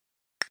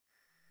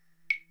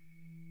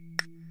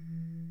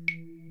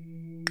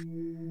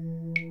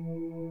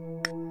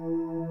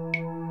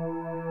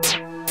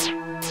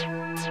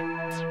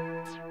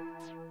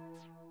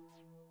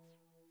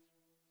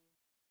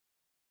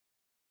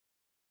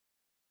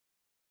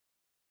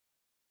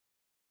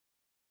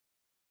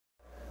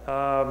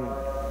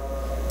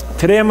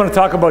Today I'm going to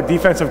talk about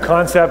defensive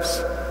concepts.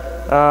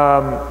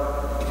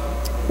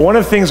 One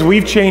of the things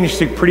we've changed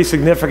pretty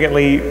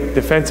significantly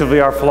defensively,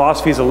 our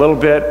philosophies a little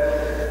bit,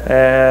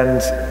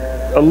 and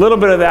a little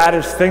bit of that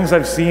is things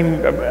I've seen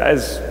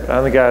as,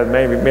 I think I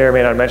may or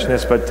may not mention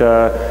this, but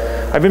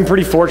I've been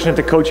pretty fortunate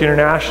to coach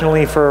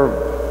internationally for,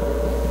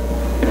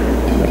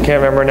 I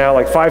can't remember now,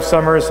 like 5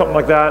 summers, something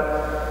like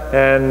that,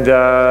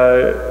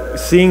 and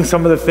seeing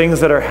some of the things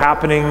that are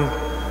happening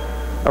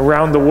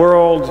around the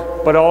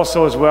world, but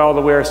also as well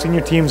the way our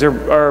senior teams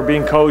are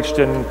being coached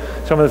and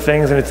some of the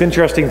things, and it's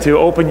interesting to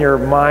open your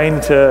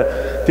mind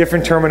to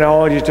different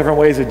terminologies, different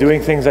ways of doing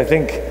things. I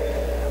think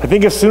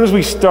as soon as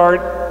we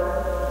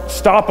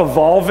stop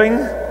evolving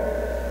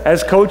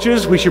as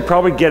coaches, we should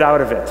probably get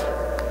out of it.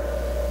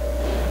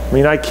 I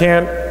mean, I'm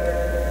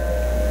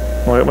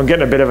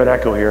getting a bit of an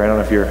echo here. I don't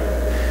know if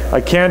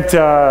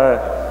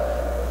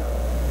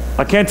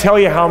I can't tell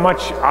you how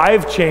much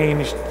I've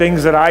changed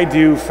things that I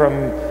do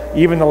from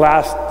even the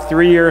last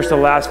 3 years to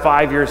the last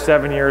 5 years,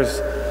 7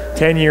 years,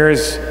 10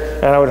 years,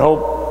 and I would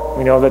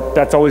hope,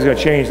 that's always going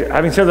to change.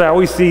 Having said that, I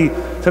always see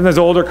sometimes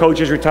older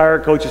coaches,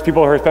 retired coaches,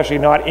 people who are especially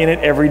not in it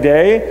every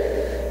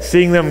day,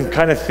 seeing them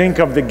kind of think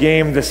of the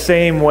game the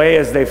same way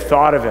as they've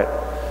thought of it.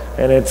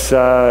 And it's,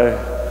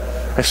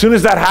 as soon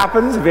as that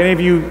happens,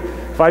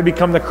 if I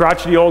become the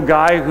crotchety old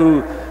guy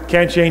who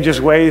can't change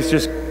his ways,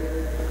 just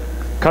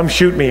come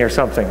shoot me or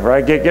something,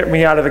 right? Get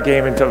me out of the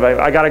game until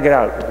I got to get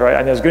out, right?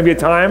 And there's going to be a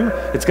time,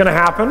 it's going to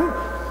happen.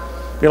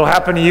 It'll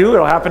happen to you,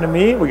 it'll happen to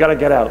me, we got to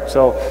get out.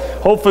 So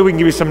hopefully we can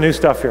give you some new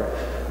stuff here.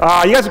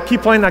 You guys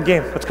keep playing that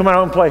game. Let's come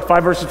out and play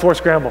 5 versus 4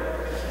 scramble.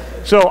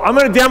 So I'm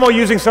going to demo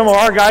using some of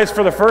our guys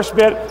for the first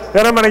bit,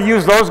 then I'm going to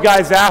use those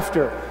guys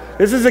after.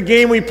 This is a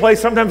game we play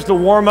sometimes to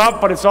warm up,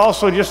 but it's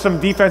also just some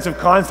defensive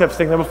concepts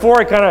thing. Now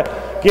before I kind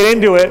of get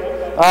into it,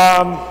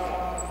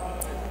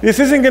 this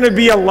isn't going to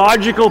be a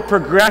logical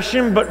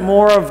progression, but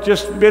more of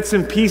just bits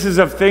and pieces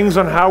of things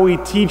on how we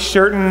teach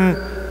certain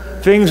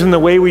things and the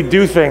way we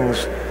do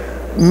things.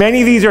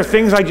 Many of these are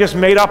things I just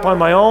made up on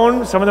my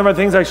own. Some of them are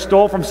things I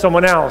stole from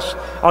someone else.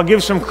 I'll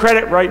give some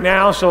credit right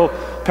now. So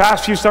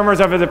past few summers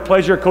I've had the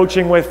pleasure of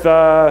coaching with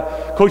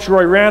Coach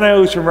Roy Rana,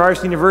 who's from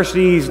Ryerson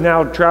University. He's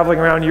now traveling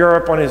around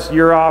Europe on his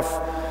year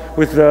off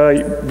with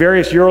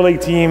various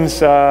EuroLeague teams.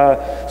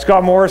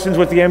 Scott Morrison's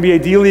with the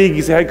NBA D-League.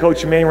 He's the head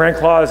coach of Maine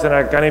Ranclaws, and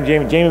a guy named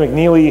Jamie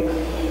McNeely,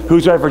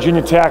 who's at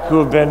Virginia Tech, who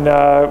have been,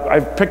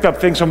 I've picked up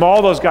things from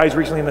all those guys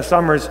recently in the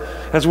summers,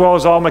 as well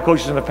as all my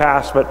coaches in the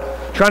past, but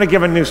trying to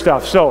give them new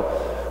stuff. So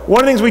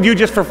one of the things we do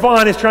just for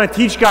fun is trying to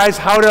teach guys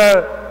how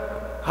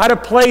to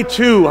play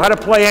how to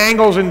play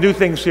angles and do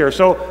things here.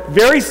 So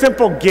very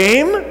simple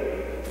game,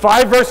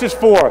 5 versus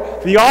 4.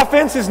 The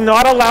offense is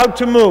not allowed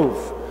to move.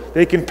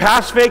 They can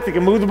pass fake, they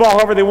can move the ball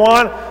however they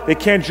want, they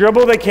can't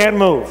dribble, they can't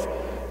move.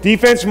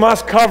 Defense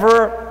must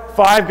cover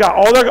 5 guys.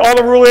 All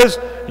the rule is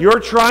you're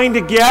trying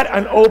to get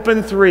an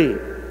open 3.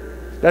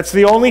 That's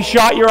the only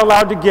shot you're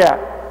allowed to get,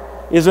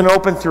 is an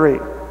open 3.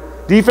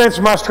 Defense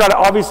must try to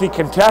obviously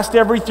contest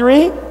every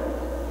 3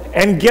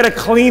 and get a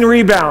clean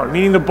rebound,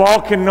 meaning the ball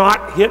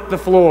cannot hit the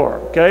floor.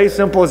 Okay,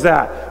 simple as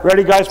that.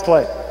 Ready, guys,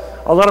 play.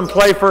 I'll let them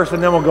play first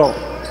and then we'll go.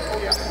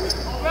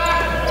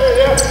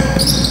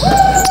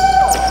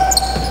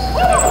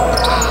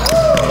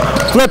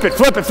 Flip it.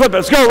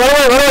 Let's go. Right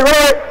away. Let's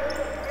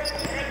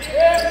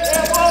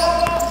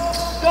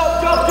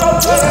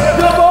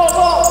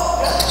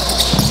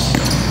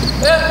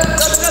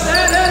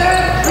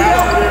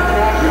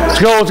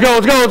go.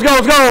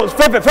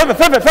 Flip it.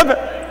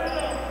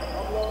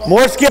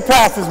 More skip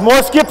passes,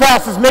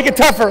 make it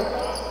tougher.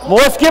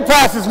 More skip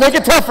passes, make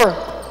it tougher.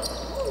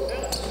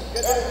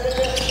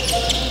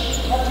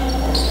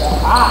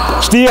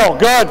 Steal,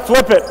 good,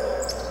 flip it.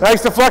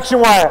 Nice deflection,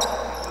 Wyatt.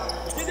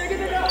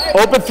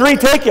 Open 3,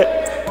 take it.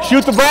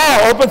 Shoot the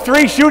ball, open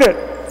 3, shoot it.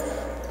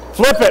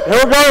 Flip it,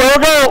 here we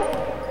go.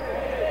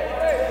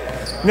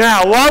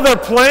 Now, while they're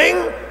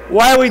playing,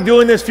 why are we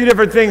doing this? Few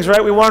different things,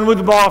 right? We want to move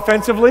the ball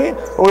offensively,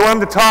 but we want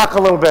them to talk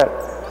a little bit.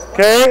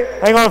 Okay?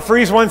 Hang on,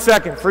 freeze 1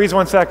 second.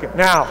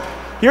 Now,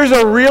 here's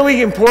a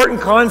really important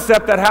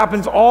concept that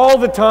happens all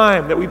the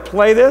time that we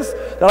play this,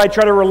 that I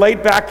try to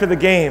relate back to the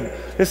game.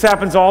 This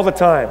happens all the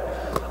time.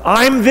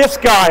 I'm this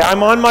guy,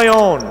 I'm on my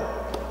own.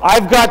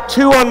 I've got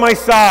 2 on my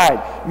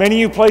side.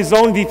 Many of you play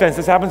zone defense.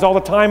 This happens all the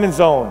time in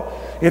zone.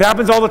 It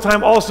happens all the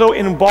time also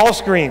in ball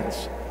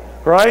screens,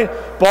 right?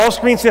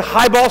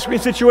 High ball screen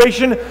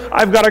situation,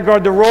 I've got to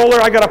guard the roller,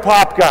 I got a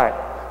pop guy,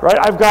 right?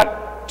 I've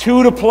got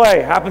 2 to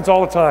play, happens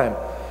all the time.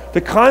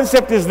 The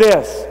concept is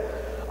this: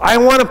 I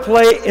want to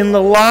play in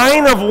the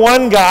line of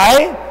one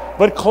guy,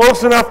 but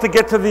close enough to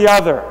get to the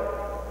other.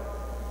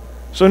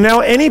 So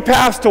now any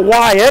pass to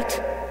Wyatt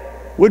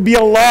would be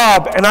a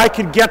lob, and I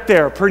could get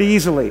there pretty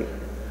easily.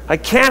 I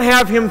can't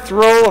have him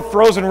throw a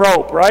frozen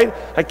rope, right?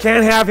 I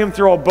can't have him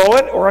throw a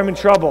bullet, or I'm in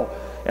trouble.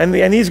 And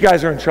these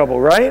guys are in trouble,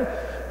 right?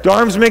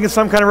 Darm's making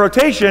some kind of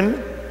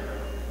rotation,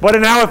 but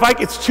now if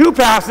it's 2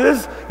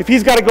 passes, if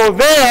he's got to go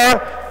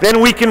there,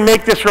 then we can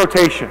make this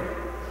rotation.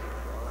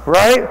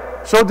 Right?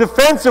 So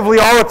defensively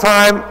all the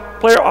time,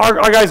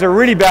 our guys are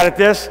really bad at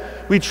this.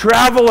 We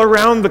travel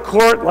around the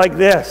court like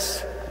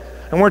this.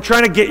 And we're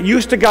trying to get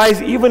used to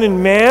guys, even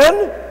in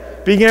man,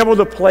 being able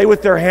to play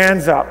with their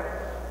hands up.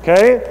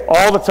 Okay?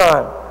 All the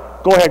time.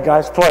 Go ahead,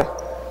 guys, play.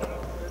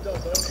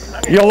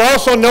 You'll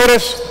also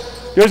notice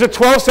there's a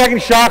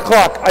 12-second shot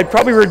clock. I'd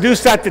probably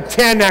reduce that to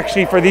 10,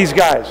 actually, for these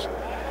guys.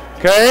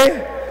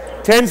 Okay?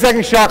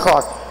 10-second shot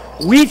clock.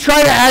 We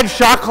try to add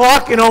shot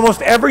clock in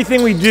almost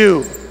everything we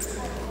do.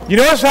 You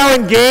notice how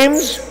in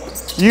games,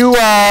 you,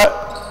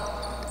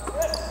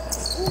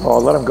 oh,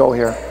 let him go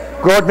here.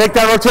 Go ahead, make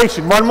that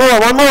rotation. One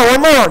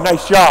more.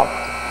 Nice job.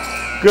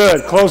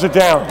 Good, close it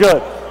down,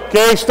 good.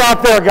 Okay,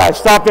 stop there, guys,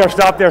 stop there.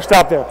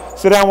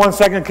 Sit down 1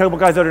 second, a couple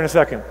guys out in a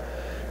second.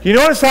 You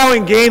notice how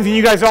in games, and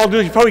you guys all do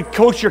this, you probably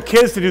coach your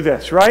kids to do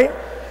this, right?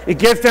 It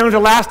gets down to the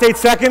last 8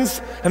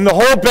 seconds, and the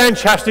whole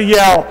bench has to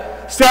yell,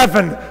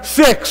 7,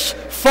 6,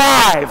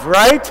 5,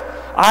 right?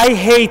 I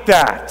hate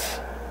that.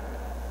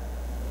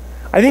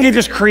 I think it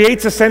just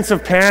creates a sense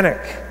of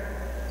panic.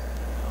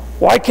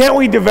 Why can't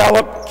we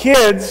develop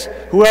kids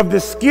who have the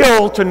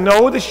skill to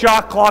know the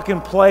shot clock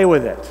and play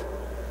with it?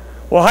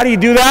 Well, how do you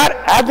do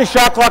that? Add the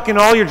shot clock in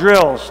all your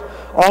drills.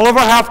 All of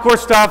our half-court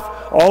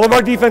stuff, all of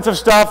our defensive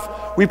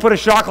stuff, we put a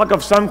shot clock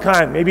of some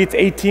kind. Maybe it's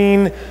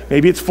 18,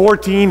 maybe it's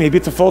 14, maybe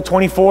it's a full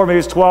 24, maybe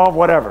it's 12,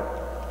 whatever.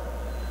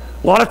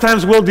 A lot of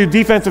times we'll do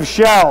defensive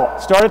shell.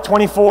 Start at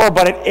 24,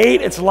 but at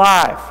 8 it's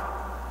live.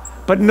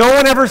 But no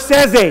one ever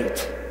says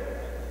 8.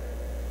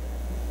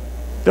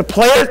 The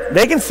players,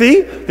 they can see,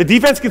 the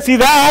defense can see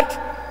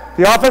that,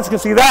 the offense can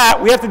see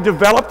that. We have to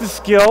develop the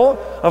skill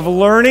of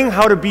learning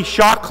how to be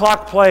shot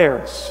clock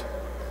players.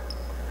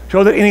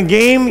 So that in a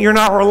game, you're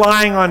not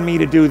relying on me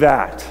to do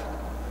that.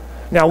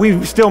 Now,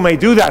 we still may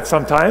do that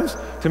sometimes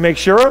to make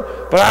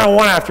sure, but I don't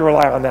want to have to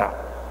rely on that.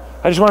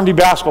 I just want them to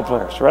be basketball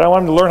players, right? I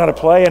want them to learn how to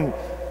play and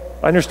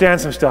understand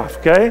some stuff,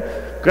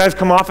 okay? Guys,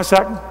 come off a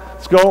second.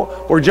 Let's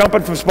go. We're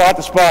jumping from spot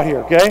to spot here,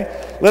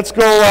 okay? Let's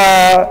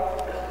go,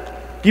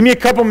 give me a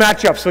couple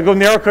matchups. So go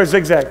narrow or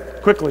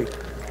zigzag, quickly.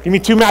 Give me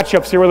 2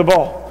 matchups here with the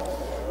ball.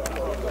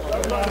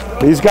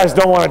 These guys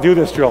don't want to do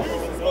this drill.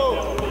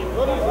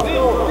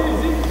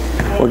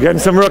 We're getting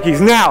some rookies.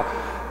 Now,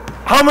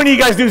 how many of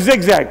you guys do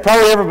zigzag?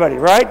 Probably everybody,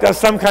 right? Does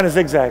some kind of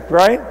zigzag,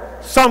 right?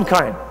 Some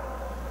kind.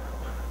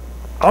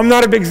 I'm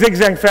not a big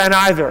zigzag fan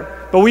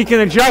either, but we can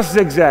adjust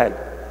zigzag.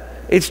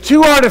 It's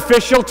too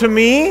artificial to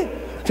me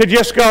to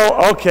just go,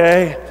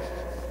 okay.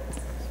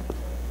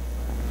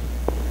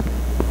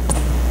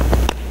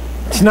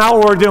 It's not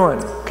what we're doing,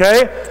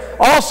 okay?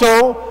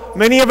 Also,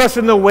 many of us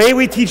in the way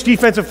we teach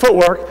defensive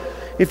footwork,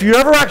 if you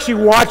ever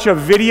actually watch a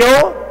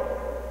video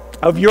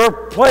of your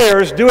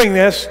players doing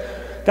this,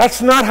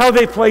 that's not how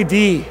they play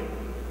D.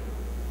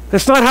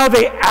 That's not how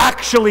they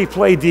actually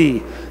play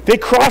D. They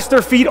cross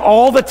their feet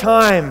all the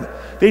time.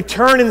 They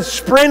turn and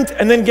sprint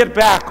and then get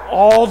back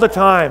all the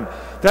time.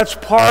 That's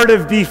part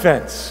of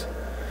defense.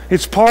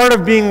 It's part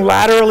of being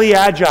laterally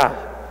agile.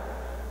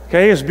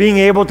 Okay, is being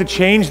able to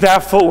change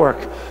that footwork.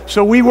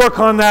 So we work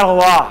on that a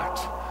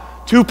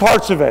lot. 2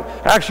 parts of it.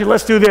 Actually,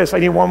 let's do this. I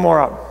need one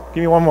more up.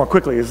 Give me one more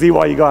quickly. See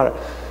why you got it.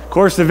 Of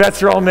course, the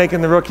vets are all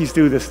making the rookies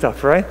do this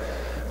stuff, right?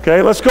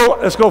 Okay, let's go.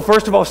 Let's go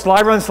first of all,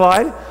 slide, run,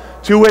 slide.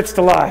 2 widths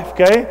to live,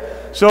 okay?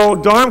 So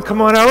Dom,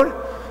 come on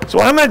out. So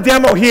I'm going to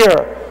demo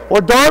here.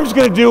 What Dom's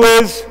going to do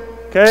is,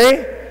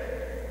 okay,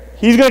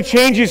 he's going to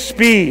change his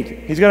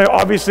speed. He's going to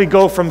obviously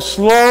go from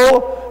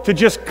slow to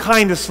just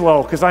kind of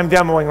slow, because I'm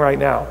demoing right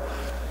now.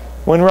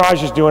 When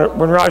Raj is doing it,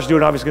 obviously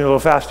going to go a little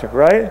faster,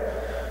 right?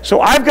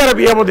 So I've got to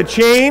be able to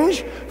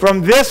change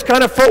from this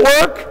kind of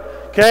footwork,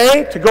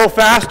 okay, to go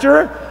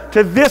faster,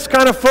 to this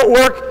kind of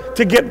footwork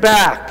to get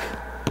back,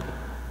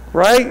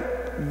 right?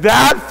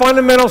 That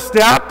fundamental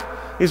step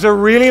is a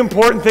really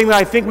important thing that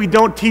I think we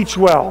don't teach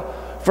well.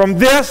 From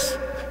this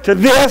to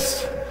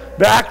this,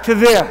 back to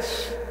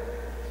this.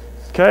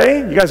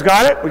 Okay, you guys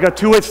got it? We got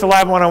 2 widths to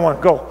live one-on-one.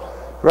 Go.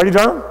 Ready,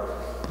 Dom?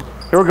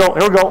 Here we go,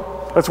 here we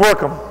go. Let's work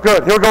them.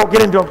 Good, here we go.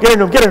 Get into them, get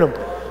into them, get into them.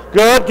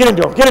 Good, get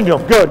into them, get into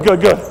them. Good,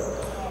 good, good.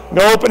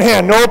 No open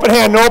hand, no open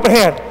hand, no open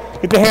hand.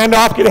 Get the hand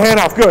off, get the hand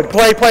off. Good,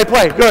 play, play,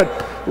 play. Good.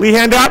 Lee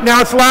hand up,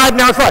 now it's slide,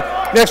 now it's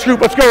slide. Next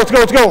group, let's go, let's go,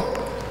 let's go.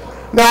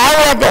 Now I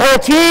have the whole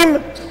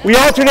team. We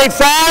alternate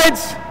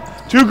sides.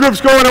 2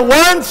 groups going at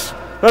once.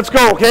 Let's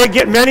go, okay?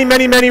 Get many,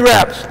 many, many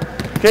reps.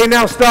 Okay,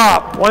 now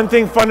stop. One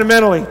thing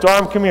fundamentally.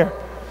 Dom, come here.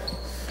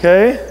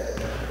 Okay?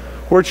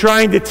 We're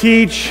trying to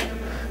teach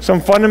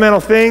some fundamental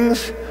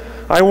things.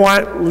 I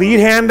want lead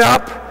hand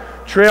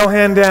up, trail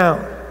hand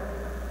down.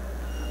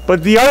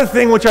 But the other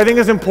thing which I think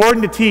is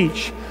important to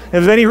teach, if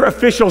there's any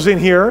officials in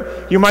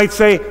here, you might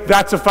say,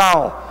 that's a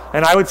foul.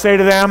 And I would say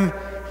to them,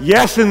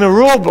 yes, in the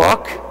rule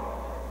book.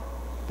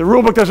 The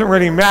rule book doesn't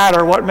really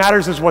matter. What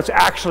matters is what's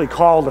actually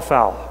called a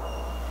foul.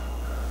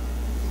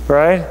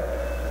 Right?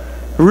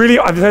 Really,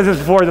 I've said this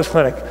before in this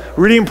clinic.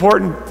 Really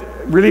important,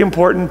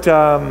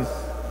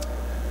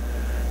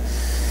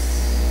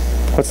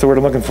 what's the word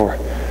I'm looking for?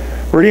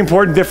 Really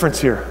important difference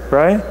here,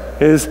 right?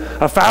 Is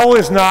a foul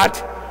is not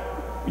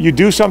you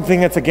do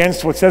something that's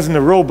against what says in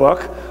the rule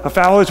book. A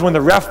foul is when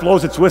the ref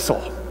blows its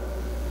whistle.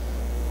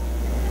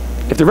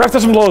 If the ref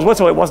doesn't blow his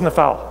whistle, it wasn't a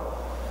foul,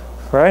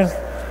 right?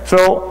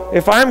 So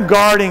if I'm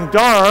guarding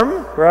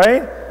Darm,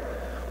 right,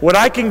 what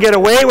I can get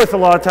away with a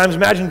lot of times,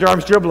 imagine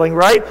Darm's dribbling,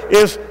 right,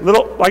 is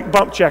little like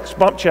bump checks,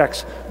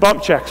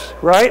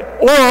 right?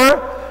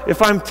 Or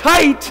if I'm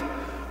tight,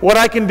 what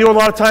I can do a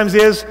lot of times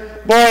is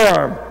bar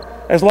arm.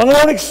 As long as I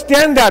don't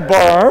extend that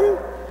bar arm,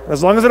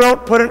 as long as I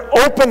don't put an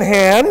open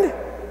hand,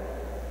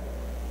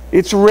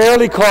 it's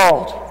rarely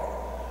called.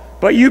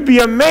 But you'd be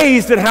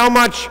amazed at how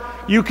much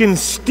you can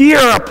steer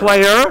a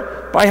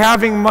player by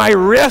having my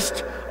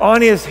wrist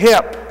on his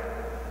hip,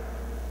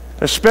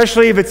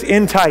 especially if it's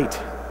in tight.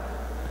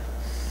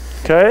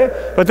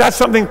 Okay? But that's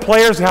something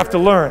players have to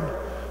learn.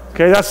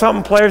 Okay? That's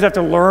something players have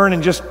to learn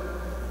and just,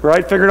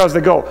 right, figure it out as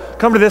they go.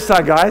 Come to this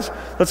side, guys.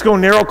 Let's go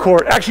narrow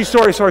court. Actually,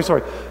 sorry.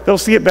 They'll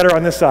see it better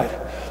on this side.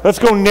 Let's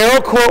go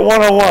narrow court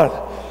 101.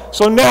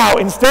 So now,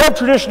 instead of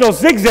traditional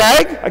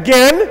zigzag,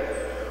 again,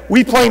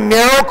 we play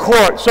narrow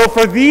court. So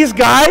for these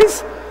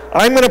guys,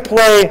 I'm going to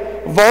play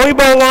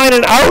volleyball line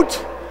and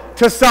out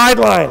to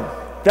sideline.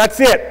 That's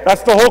it.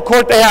 That's the whole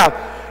court they have.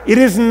 It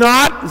is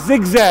not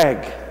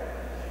zigzag.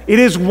 It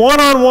is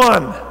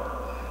one-on-one.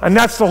 And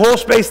that's the whole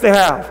space they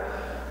have.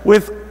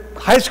 With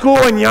high school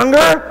and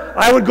younger,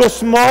 I would go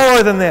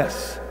smaller than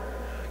this.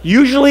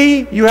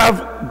 Usually you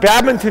have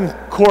badminton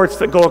courts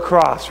that go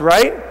across,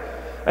 right?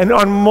 And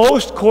on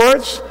most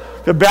courts,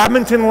 the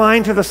badminton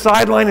line to the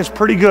sideline is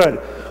pretty good.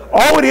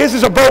 All it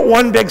is about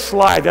one big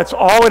slide. That's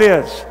all it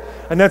is.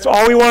 And that's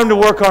all we want them to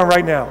work on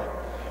right now.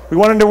 We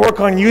want them to work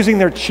on using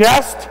their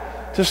chest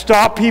to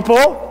stop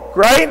people,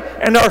 right?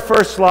 And our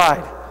first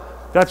slide.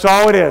 That's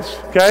all it is,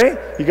 okay?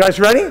 You guys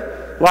ready?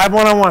 Live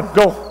one-on-one,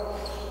 go.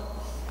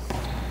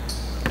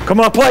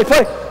 Come on, play.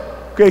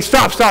 Okay,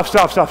 stop.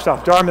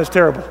 Dharma is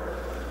terrible.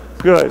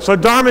 Good, so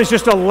Dharma is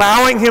just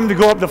allowing him to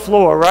go up the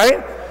floor,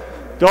 right?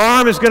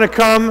 Dharma is gonna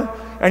come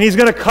and he's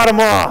gonna cut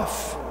him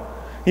off.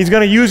 He's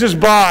gonna use his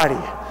body.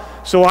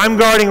 So I'm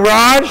guarding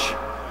Raj.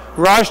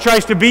 Raj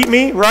tries to beat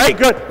me, right?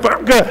 Good.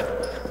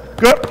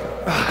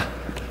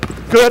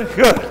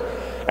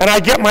 And I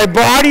get my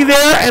body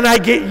there and I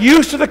get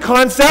used to the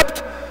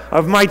concept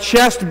of my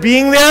chest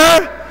being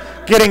there,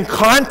 getting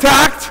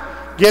contact,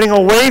 getting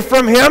away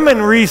from him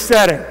and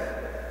resetting.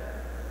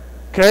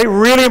 Okay,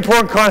 really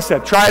important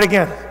concept. Try it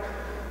again.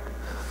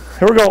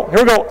 Here we go.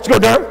 Let's go,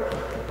 Darm.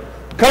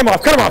 Cut him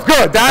off.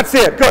 Good, that's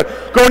it. Good.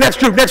 Go next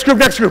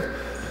group.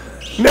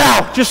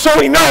 Now, just so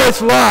we know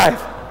it's live.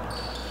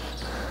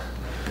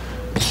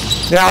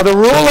 Now, the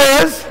rule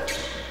is,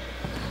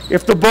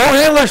 if the ball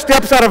handler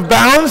steps out of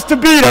bounds to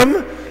beat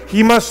him,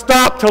 he must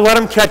stop to let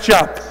him catch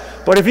up.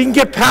 But if he can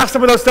get past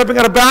him without stepping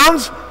out of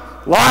bounds,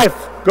 live,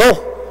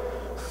 go.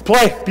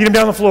 Play, beat him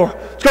down the floor.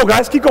 Let's go,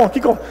 guys, keep going.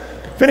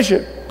 Finish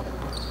it.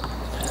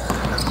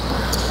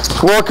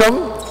 Work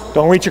him.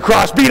 Don't reach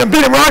across. Beat him,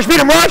 Raj.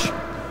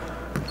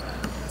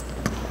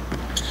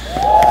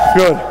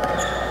 Good.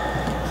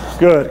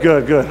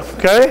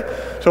 Okay?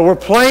 So we're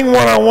playing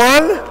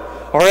one-on-one.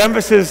 Our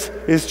emphasis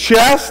is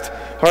chest.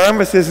 Our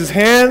emphasis is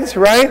hands,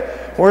 right?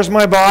 Where's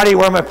my body?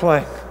 Where am I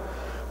playing?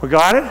 We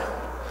got it?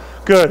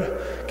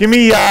 Good. Give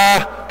me,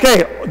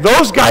 okay,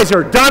 those guys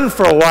are done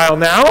for a while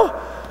now.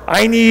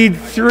 I need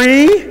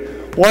 3.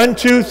 1,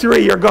 2,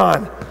 3, you're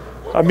gone.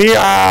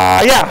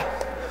 Yeah.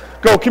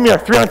 Go, come here,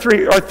 3 on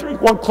 3, or 3,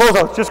 1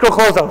 closeouts. Just go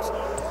closeouts.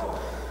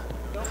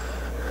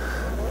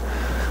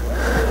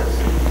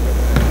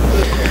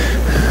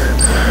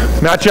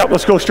 Match up,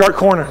 let's go start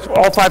corner.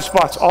 All 5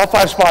 spots,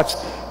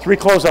 3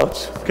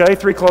 closeouts, okay?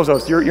 3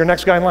 closeouts, your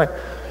next guy in line.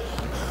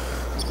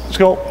 Let's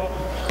go.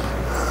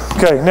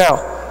 Okay, now,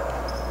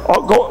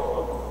 I'll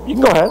go, you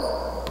can go ahead.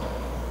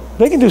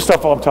 They can do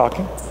stuff while I'm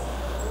talking.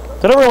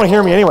 They don't really want to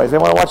hear me anyways, they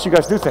want to watch you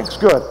guys do things.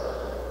 Good.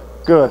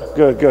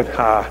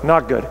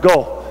 Not good,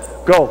 go.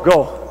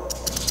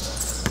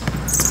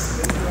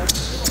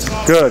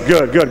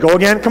 Good, go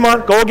again, come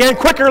on, go again,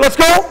 quicker, let's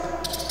go.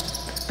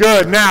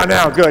 Good,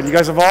 now, good. You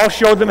guys have all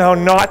showed them how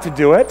not to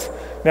do it.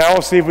 Now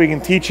we'll see if we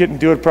can teach it and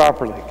do it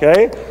properly,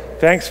 okay?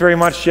 Thanks very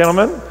much,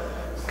 gentlemen.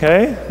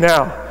 Okay,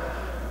 now,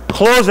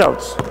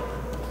 closeouts.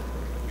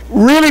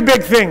 Really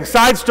big thing,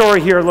 side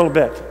story here a little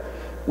bit.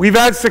 We've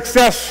had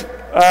success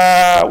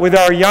with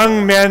our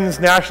young men's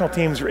national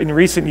teams in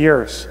recent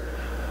years.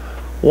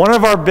 One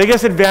of our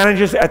biggest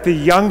advantages at the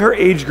younger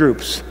age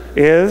groups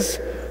is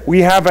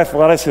we have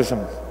athleticism.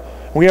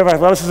 We have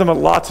athleticism at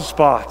lots of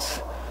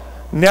spots.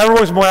 Never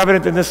was more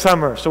evident than this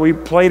summer. So we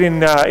played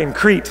in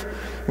Crete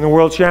in the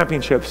World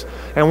Championships.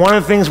 And one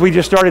of the things we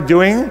just started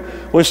doing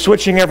was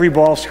switching every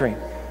ball screen.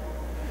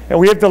 And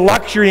we have the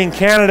luxury in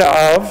Canada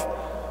of,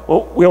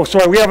 we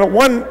have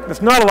one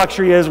that's not a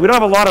luxury is we don't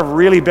have a lot of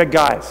really big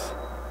guys,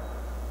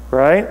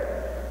 right?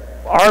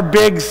 Our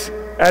bigs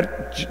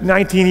at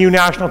 19U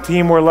national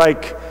team were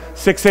like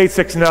 6'8",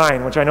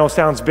 6'9", which I know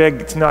sounds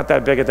big. It's not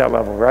that big at that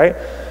level, right?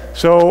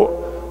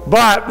 So,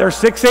 but they're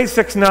 6'8",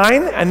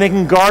 6'9", and they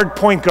can guard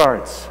point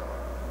guards.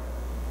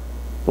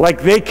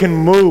 Like they can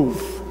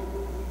move.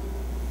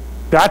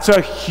 That's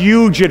a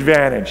huge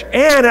advantage.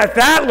 And at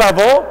that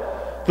level,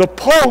 the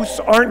posts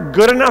aren't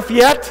good enough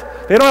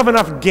yet. They don't have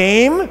enough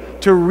game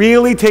to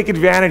really take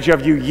advantage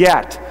of you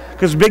yet.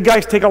 Because big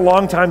guys take a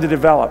long time to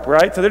develop,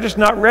 right? So they're just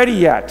not ready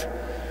yet.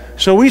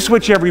 So we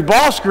switch every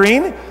ball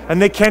screen,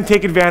 and they can't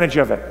take advantage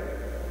of it.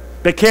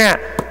 They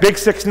can't. Big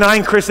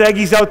 6'9" Chris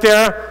Eggy's out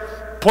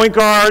there, point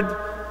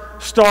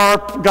guard, star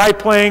guy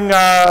playing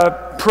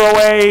Pro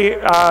A,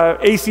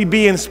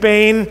 ACB in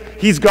Spain.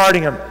 He's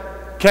guarding him.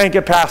 Can't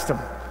get past him.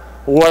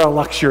 What a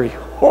luxury.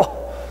 Oh,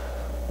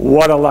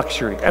 what a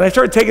luxury. And I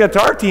started taking it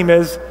to our team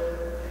is,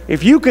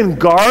 if you can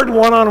guard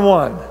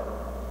one-on-one,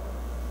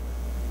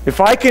 if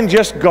I can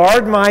just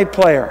guard my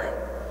player,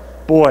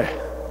 boy,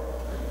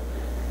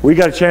 we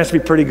got a chance to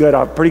be pretty good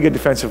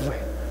defensively,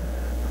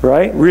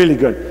 right? Really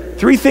good.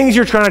 3 things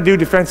you're trying to do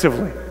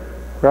defensively,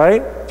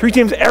 right? 3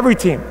 teams, every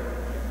team,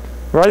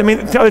 right? I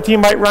mean, the other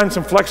team might run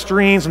some flex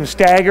screens, some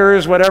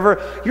staggers,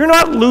 whatever. You're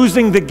not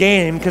losing the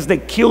game because they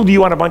killed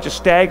you on a bunch of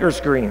stagger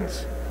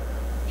screens.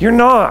 You're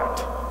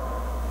not.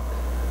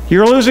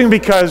 You're losing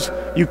because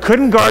you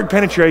couldn't guard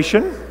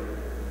penetration,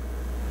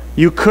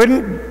 you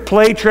couldn't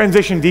play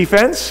transition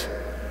defense,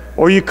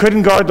 or you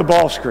couldn't guard the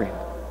ball screen.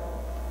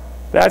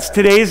 That's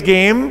today's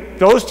game.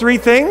 Those 3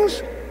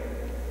 things,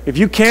 if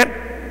you can't,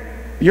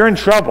 you're in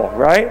trouble,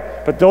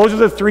 right? But those are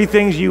the 3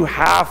 things you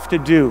have to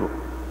do.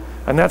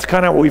 And that's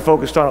kind of what we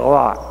focused on a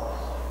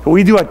lot. But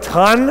we do a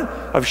ton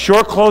of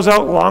short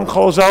closeout, long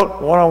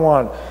closeout,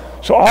 one-on-one.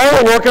 So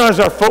all we're working on is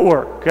our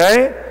footwork,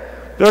 okay?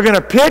 They're going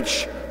to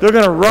pitch, they're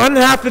going to run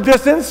half the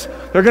distance,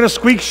 they're going to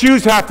squeak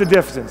shoes half the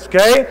distance,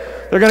 okay?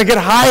 They're going to get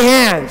high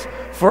hands.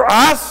 For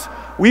us,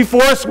 we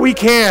force, we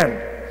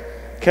can,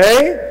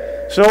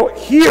 okay? So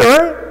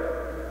here,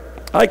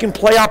 I can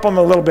play up him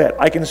a little bit.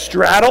 I can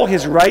straddle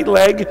his right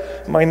leg,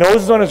 my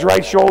nose is on his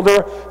right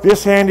shoulder,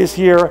 this hand is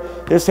here,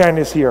 this hand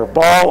is here.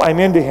 Ball, I'm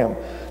into him.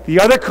 The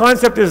other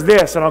concept is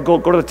this, and I'll go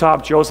to the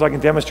top, Joe, so I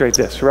can demonstrate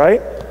this,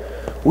 right?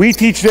 We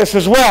teach this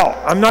as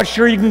well. I'm not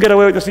sure you can get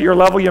away with this at your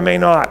level, you may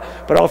not,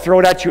 but I'll throw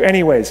it at you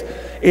anyways,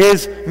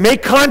 is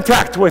make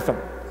contact with them,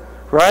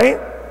 right?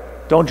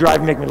 Don't drive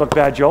and make me look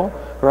bad, Joe,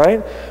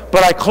 right?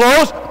 But I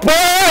close,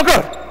 ball,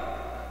 good.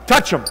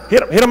 Touch him,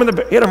 hit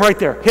him right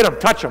there, hit him,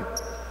 touch him.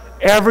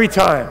 Every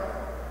time.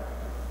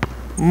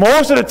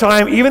 Most of the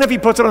time, even if he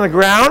puts it on the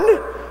ground,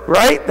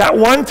 right, that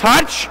one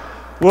touch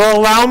will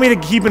allow me to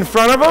keep in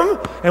front of him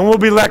and we'll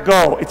be let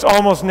go. It's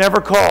almost never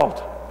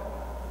called,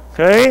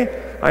 okay?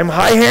 I'm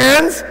high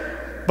hands,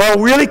 but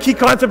a really key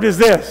concept is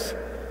this,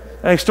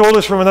 and I stole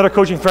this from another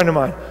coaching friend of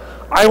mine.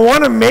 I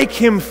want to make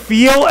him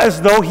feel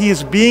as though he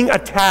is being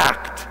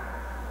attacked.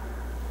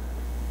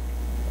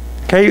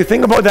 Okay, you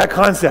think about that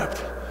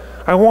concept.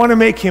 I want to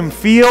make him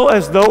feel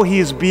as though he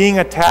is being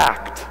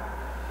attacked.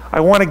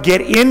 I want to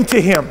get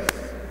into him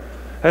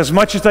as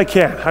much as I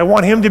can. I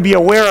want him to be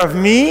aware of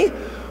me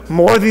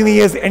more than he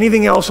is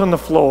anything else on the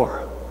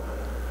floor.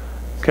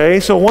 Okay,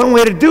 so one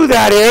way to do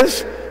that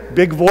is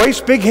big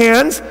voice, big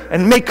hands,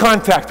 and make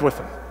contact with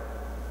him.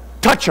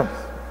 Touch him.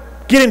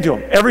 Get into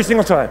him every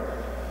single time.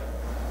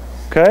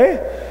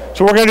 Okay?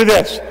 So we're going to do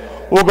this.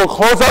 We'll go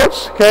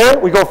closeouts, okay?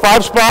 We go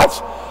 5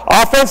 spots.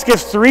 Offense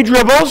gets 3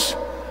 dribbles,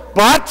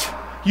 but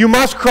you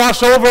must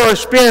cross over or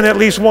spin at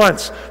least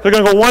once. They're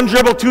going to go 1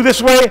 dribble, 2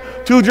 this way,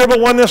 2 dribble,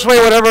 1 this way,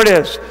 whatever it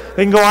is.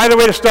 They can go either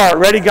way to start.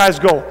 Ready, guys,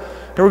 go.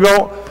 Here we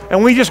go.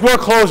 And we just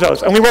work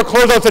closeouts. And we work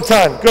closeouts a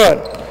ton.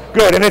 Good.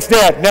 Good. And it's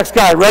dead. Next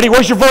guy. Ready?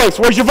 Where's your voice?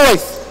 Where's your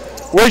voice?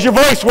 Where's your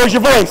voice? Where's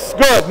your voice?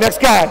 Good. Next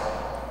guy.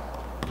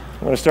 I'm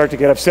going to start to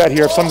get upset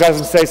here if some guy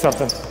doesn't say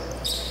something.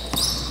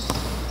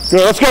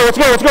 Good. Let's go. Let's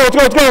go. Let's go. Let's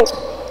go. Let's go.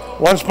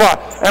 1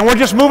 spot. And we're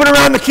just moving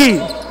around the key.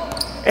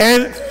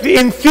 And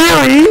in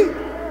theory,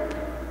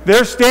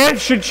 their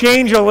stance should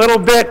change a little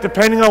bit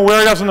depending on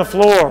where it is on the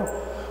floor.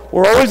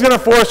 We're always going to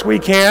force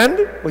weak hand,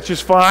 which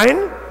is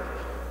fine.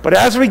 But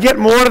as we get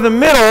more to the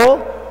middle,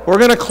 we're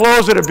going to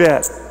close it a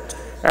bit.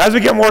 As we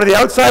get more to the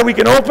outside, we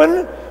can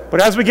open.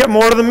 But as we get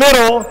more to the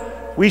middle,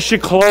 we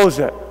should close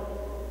it.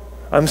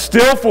 I'm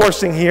still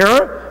forcing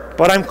here,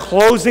 but I'm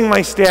closing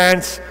my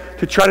stance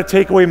to try to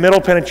take away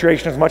middle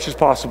penetration as much as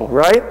possible,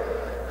 right?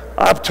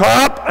 Up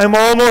top, I'm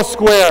almost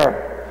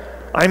square.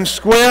 I'm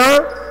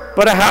square,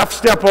 but a half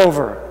step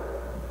over.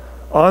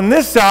 On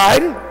this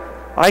side,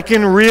 I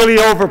can really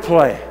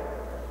overplay.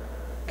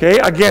 Okay,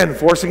 again,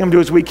 forcing him to do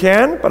as we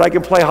can, but I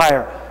can play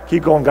higher.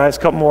 Keep going, guys, a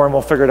couple more and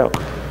we'll figure it out.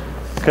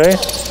 Okay?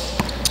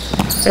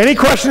 Any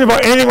questions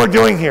about anything we're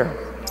doing here?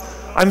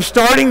 I'm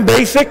starting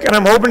basic and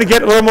I'm hoping to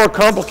get a little more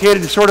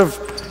complicated to sort of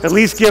at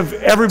least give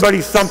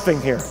everybody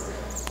something here.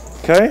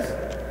 Okay?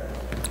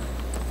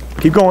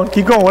 Keep going,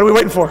 keep going. What are we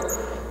waiting for?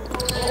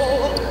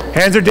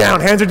 Hands are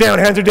down, hands are down,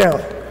 hands are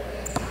down.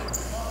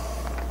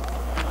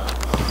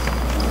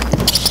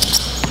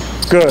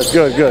 Good,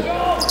 good, good.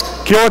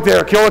 Kill it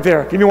there, kill it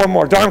there. Give me one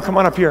more. Darm, come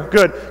on up here.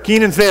 Good.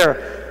 Keenan's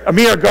there.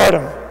 Amir, guard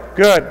him.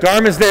 Good.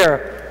 Darm is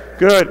there.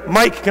 Good.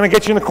 Mike, can I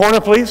get you in the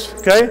corner, please?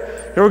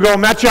 Okay. Here we go.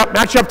 Match up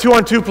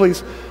 2-on-2,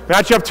 please.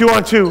 Match up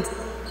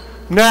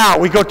 2-on-2. Now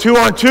we go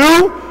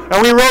 2-on-2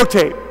 and we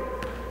rotate.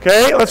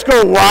 Okay, let's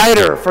go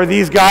wider for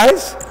these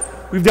guys.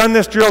 We've done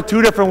this drill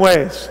 2 different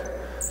ways.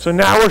 So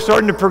now we're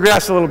starting to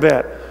progress a little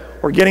bit.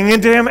 We're getting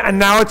into him, and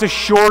now it's a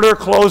shorter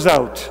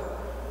closeout.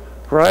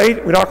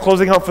 Right? We're not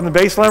closing out from the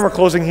baseline, we're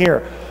closing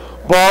here.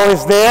 Ball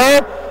is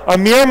there.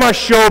 Amir must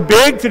show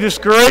big to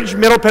discourage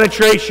middle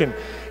penetration.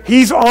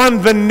 He's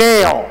on the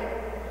nail.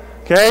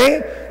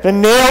 Okay? The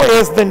nail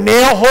is the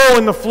nail hole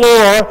in the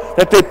floor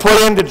that they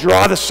put in to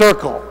draw the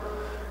circle.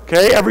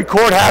 Okay? Every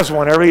court has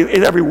one.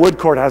 Every wood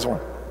court has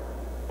one.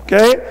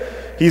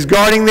 Okay? He's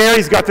guarding there.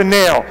 He's got the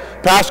nail.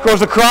 Pass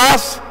goes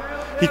across.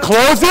 He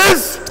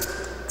closes.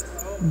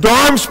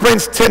 Darm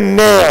sprints to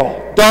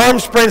nail. Darm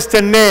sprints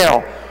to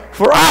nail.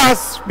 For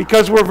us,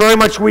 because we're very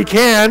much weak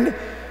hand,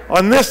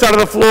 on this side of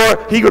the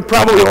floor, he would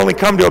probably only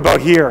come to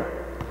about here.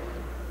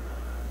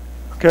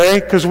 Okay?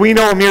 Because we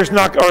know Amir's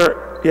not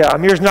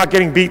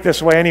getting beat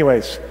this way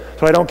anyways.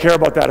 So I don't care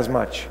about that as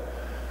much.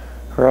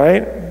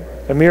 Right?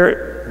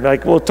 Amir,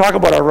 like, we'll talk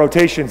about our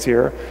rotations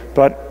here,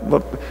 but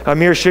look,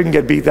 Amir shouldn't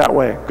get beat that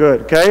way.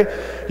 Good,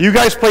 okay? You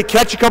guys play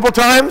catch a couple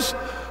times.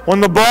 When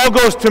the ball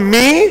goes to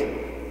me,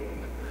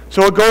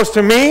 so it goes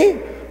to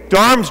me,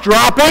 Darm's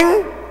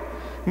dropping.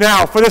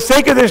 Now, for the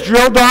sake of this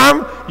drill,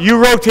 Darm, you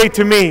rotate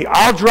to me.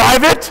 I'll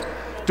drive it.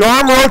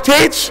 Darm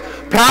rotates.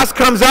 Pass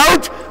comes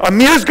out.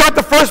 Amir's got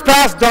the first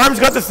pass. Darm's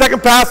got the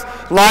second pass.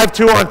 Live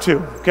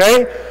 2-on-2.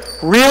 Okay?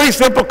 Really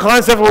simple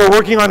concept. We're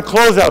working on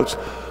closeouts.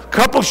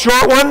 Couple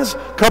short ones,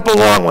 couple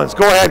long ones.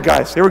 Go ahead,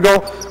 guys. Here we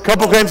go.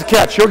 Couple games of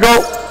catch. Here we go.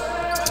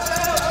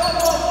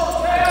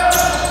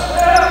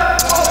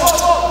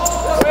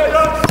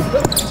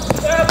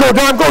 Go,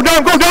 Darm. Go,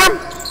 Darm. Go, Darm.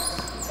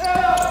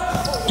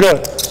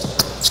 Good.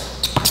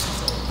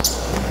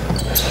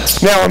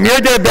 Now, Amir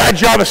did a bad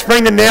job of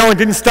spraying the nail and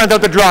didn't stunt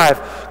out the drive.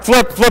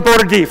 Flip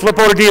over D, flip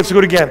over D, let's do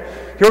it again.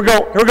 Here we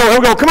go, here we go, here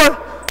we go, come on.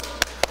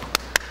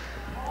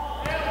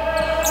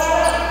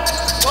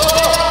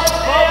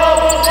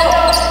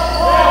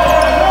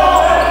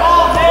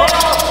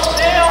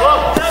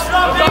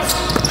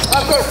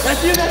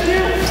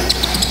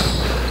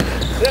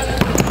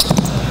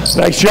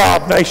 Nice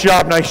job, nice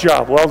job, nice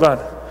job. Well done.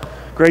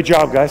 Great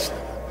job, guys.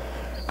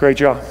 Great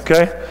job,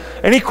 okay?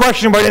 Any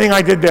question about anything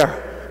I did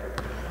there?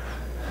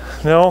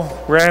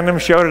 No? Random,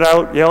 shout it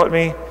out, yell at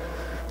me.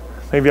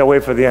 Maybe I'll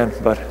wait for the end,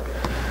 but.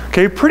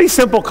 Okay, pretty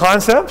simple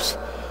concepts,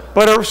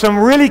 but some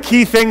really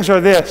key things are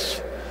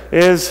this,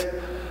 is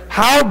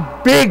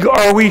how big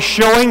are we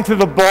showing to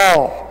the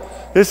ball?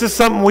 This is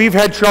something we've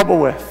had trouble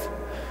with,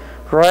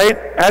 right?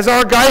 As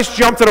our guys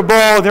jump to the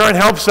ball, they're on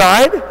help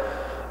side.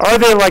 Are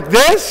they like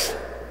this?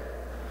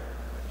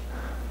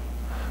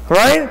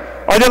 Right?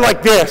 Are they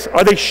like this?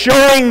 Are they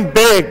showing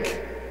big?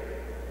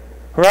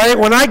 Right?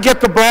 When I get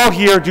the ball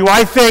here, do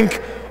I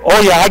think,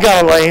 oh yeah, I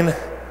got a lane?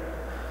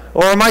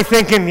 Or am I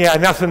thinking, yeah,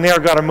 nothing there,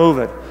 got to move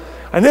it?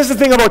 And this is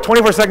the thing about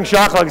 24-second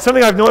shot clock. It's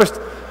something I've noticed,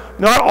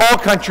 not all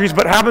countries,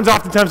 but happens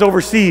oftentimes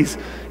overseas.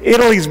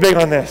 Italy's big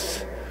on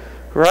this,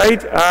 right?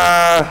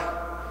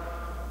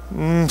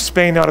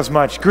 Spain not as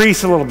much.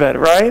 Greece a little bit,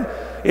 right?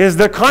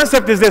 The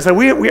concept is this, that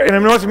we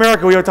in North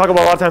America, we talk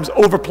about a lot of times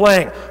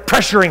overplaying,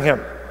 pressuring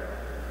him.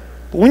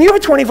 But when you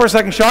have a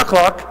 24-second shot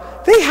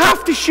clock, they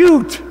have to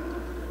shoot.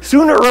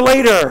 Sooner or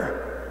later.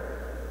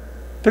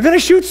 They're going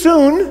to shoot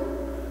soon.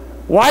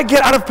 Why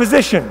get out of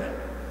position?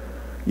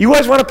 You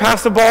guys want to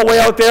pass the ball way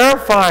out there?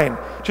 Fine.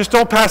 Just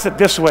don't pass it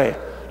this way.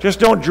 Just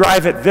don't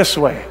drive it this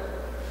way.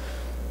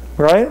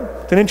 Right?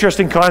 It's an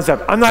interesting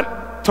concept. I'm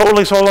not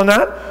totally sold on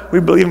that.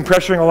 We believe in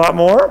pressuring a lot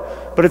more,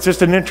 but it's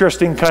just an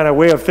interesting kind of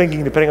way of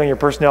thinking depending on your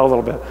personnel a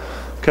little bit.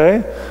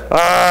 Okay?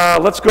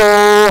 Let's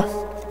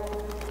go.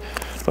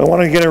 I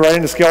want to get it right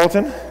into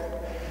skeleton.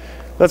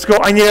 Let's go.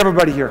 I need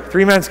everybody here.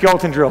 3-man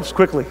skeleton drills,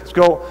 quickly. Let's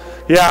go.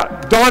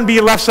 Yeah, Don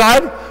be left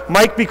side,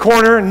 Mike be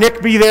corner,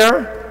 Nick be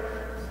there.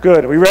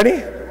 Good. Are we ready?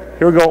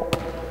 Here we go.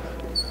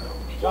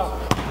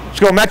 Let's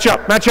go. Match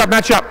up, match up,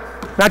 match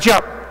up, match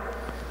up.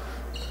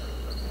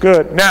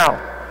 Good. Now,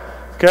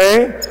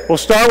 okay, we'll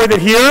start with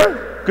it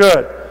here.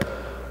 Good.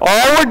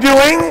 All we're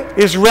doing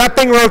is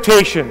repping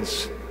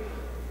rotations,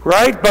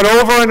 right? But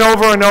over and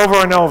over and over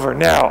and over.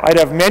 Now, I'd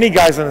have many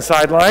guys on the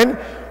sideline.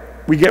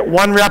 We get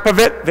 1 rep of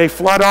it, they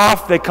flood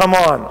off, they come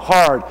on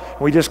hard.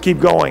 And we just keep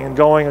going and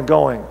going and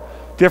going.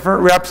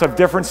 Different reps of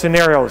different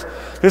scenarios.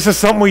 This is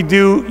something we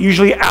do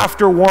usually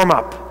after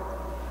warm-up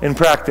in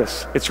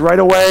practice. It's right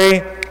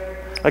away.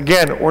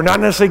 Again, we're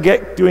not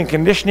necessarily doing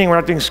conditioning, we're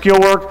not doing skill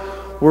work.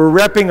 We're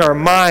repping our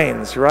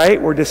minds,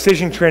 right? We're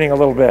decision training a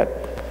little bit.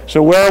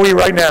 So where are we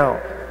right now?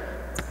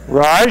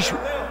 Raj?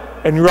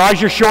 And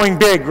Raj, you're showing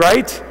big,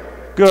 right?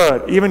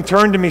 Good. Even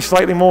turn to me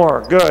slightly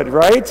more. Good,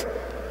 right?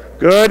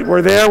 Good,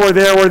 we're there, we're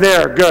there, we're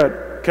there. Good,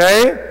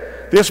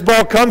 okay? This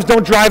ball comes,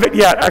 don't drive it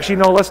yet. Actually,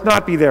 no, let's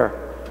not be there.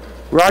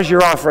 Raj,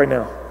 you're off right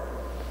now.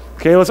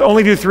 Okay, let's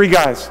only do 3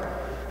 guys.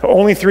 So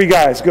only 3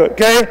 guys, good,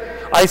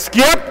 okay? I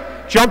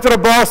skip, jump to the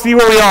ball, see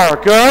where we are,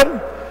 good?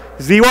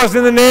 Ziwa's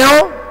in the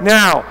nail.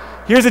 Now,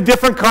 here's a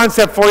different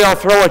concept for you I'll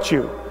throw at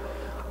you.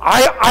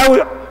 I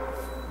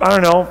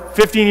don't know,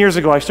 15 years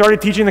ago, I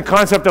started teaching the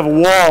concept of a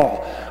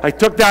wall. I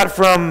took that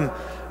from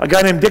A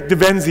guy named Dick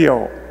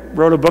DiVenzio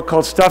wrote a book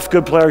called Stuff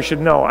Good Players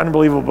Should Know.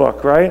 Unbelievable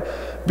book, right?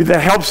 The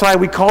help side,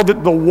 we called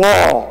it the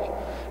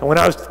wall. And when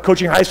I was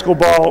coaching high school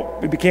ball,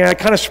 it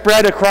kind of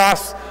spread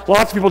across.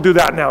 Lots of people do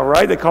that now,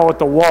 right? They call it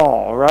the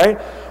wall, right?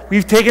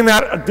 We've taken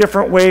that a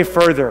different way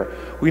further.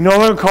 We no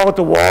longer call it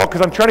the wall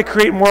because I'm trying to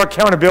create more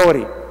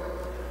accountability.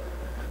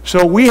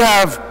 So we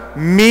have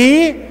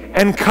me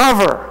and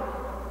cover.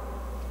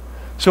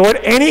 So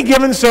at any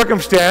given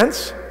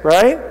circumstance,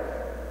 right,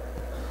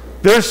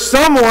 there's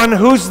someone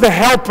who's the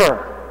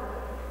helper.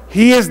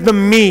 He is the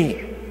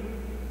me.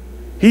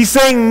 He's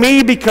saying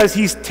me because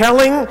he's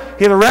telling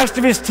the rest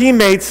of his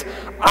teammates,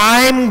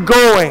 I'm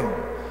going.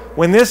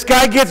 When this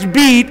guy gets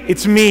beat,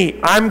 it's me.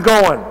 I'm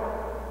going.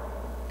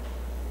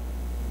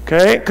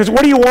 Okay? Because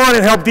what do you want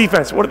in help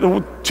defense?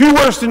 The two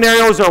worst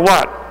scenarios are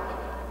what?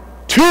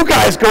 Two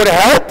guys go to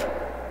help,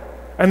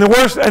 and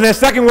the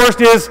second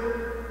worst is,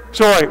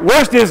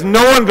 worst is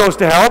no one goes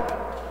to help.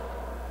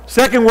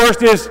 Second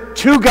worst is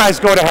two guys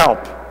go to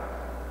help.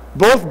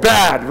 Both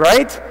bad,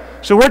 right?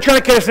 So we're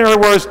trying to get a scenario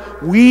where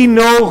we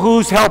know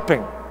who's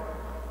helping.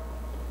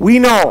 We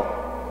know.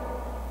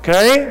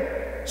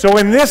 Okay? So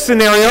in this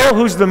scenario,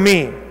 who's the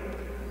me?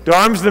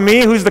 Darm's the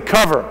me, who's the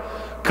cover?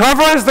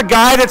 Cover is the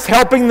guy that's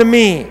helping the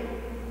me.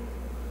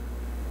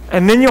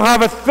 And then you'll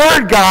have a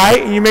third guy,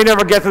 and you may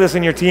never get to this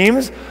in your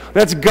teams,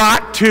 that's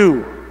got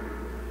to.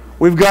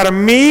 We've got a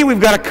me, we've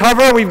got a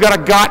cover, and we've got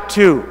a got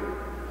to.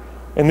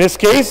 In this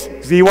case,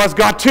 Ziwa's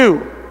got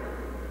to.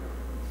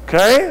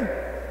 Okay?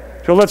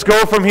 So let's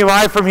go from here,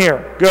 live from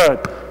here.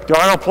 Good.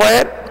 Darn will play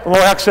it, and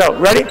we'll X out.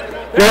 Ready?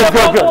 Good,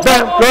 good, good.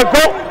 Bam, good,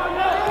 go.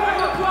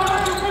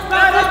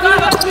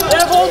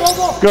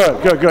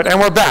 Good, good, good. And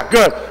we're back.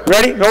 Good.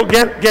 Ready? Go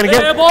again, again,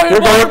 again. Here we go, here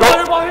we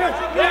go.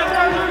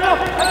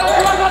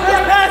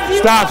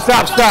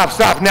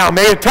 Stop. Now,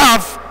 made it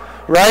tough,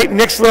 right?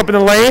 Nick's still up in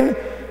the lane.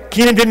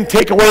 Keenan didn't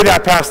take away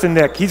that pass to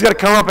Nick. He's got to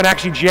come up and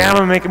actually jam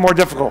him and make it more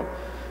difficult.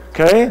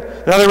 Okay?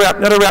 Another rep.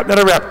 Here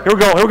we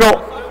go.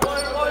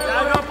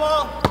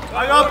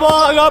 I got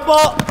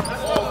ball.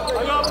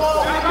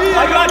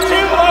 I got two.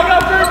 I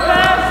got first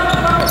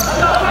pass.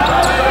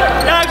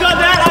 Yeah, I got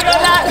that.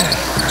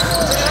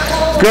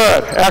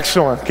 Good.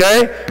 Excellent.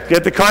 Okay?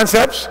 Get the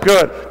concepts?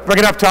 Good. Bring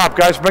it up top,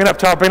 guys. Bring it up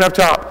top.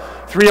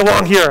 Three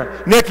along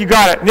here. Nick, you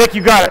got it.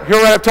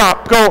 Here right up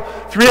top. Go.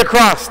 Three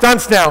across.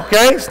 Stunts now.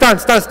 Okay?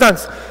 Stunts.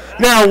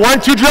 Now,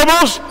 1-2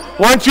 dribbles.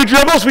 1-2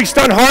 dribbles. We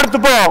stun hard at the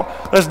ball.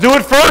 Let's do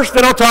it first,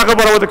 then I'll talk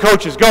about it with the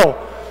coaches. Go.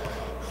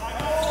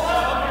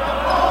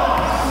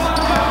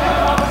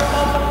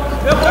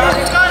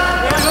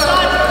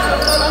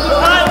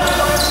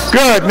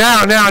 Good.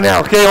 Now.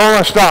 Okay, hold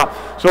on, stop.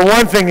 So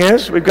one thing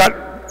is, we've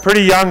got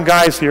pretty young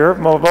guys here,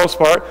 for the most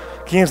part.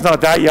 Keenan's not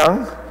that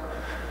young.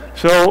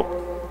 So,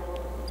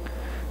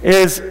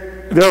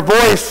 their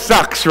voice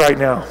sucks right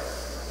now.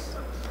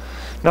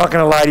 Not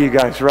going to lie to you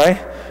guys, right?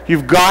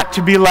 You've got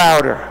to be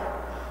louder.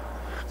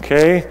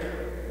 Okay?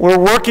 We're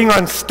working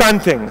on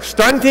stunting.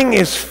 Stunting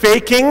is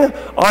faking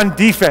on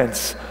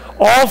defense.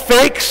 All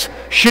fakes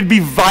should be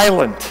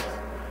violent.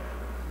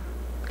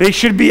 They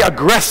should be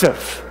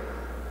aggressive.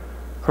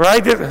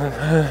 Right?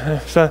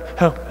 That's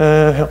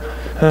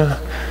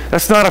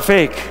not a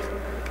fake.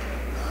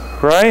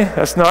 Right?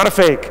 That's not a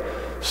fake.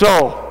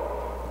 So,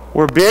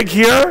 we're big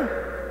here.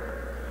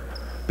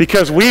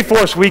 Because we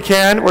force we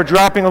can, we're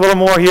dropping a little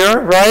more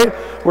here, right?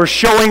 We're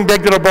showing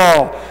big to the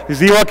ball.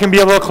 Ziwa can be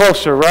a little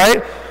closer,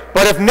 right?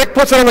 But if Nick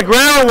puts it on the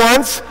ground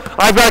once,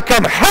 I've got to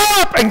come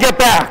help and get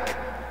back.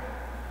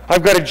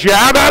 I've got to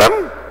jab at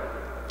him.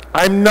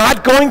 I'm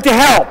not going to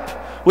help,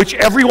 which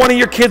every one of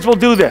your kids will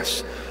do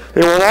this.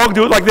 They will all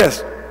do it like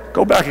this.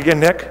 Go back again,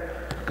 Nick.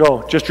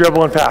 Go, just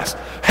dribble and pass.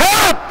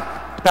 Help!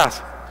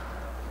 Pass.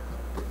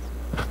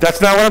 That's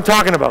not what I'm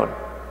talking about.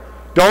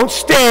 Don't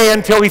stay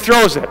until he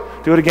throws it.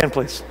 Do it again,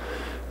 please.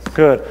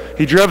 Good.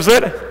 He dribbles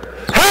it.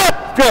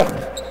 Help! Good.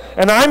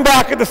 And I'm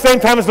back at the same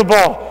time as the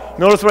ball.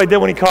 Notice what I did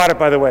when he caught it,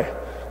 by the way.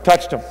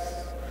 Touched him.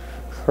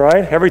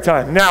 Right? Every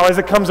time. Now, as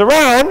it comes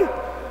around,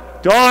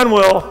 Dawn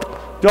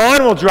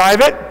will drive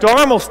it.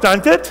 Dawn will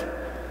stunt it.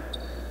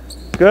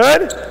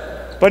 Good.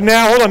 But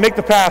now, hold on, make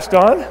the pass,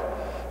 Dawn.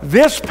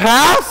 This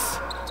pass,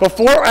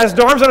 as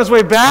Dawn's on his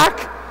way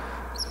back,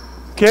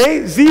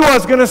 okay,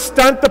 Ziwa's going to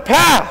stunt the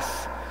pass.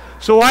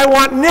 So I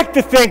want Nick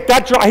to think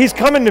he's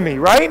coming to me,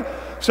 right?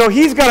 So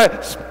he's got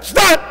to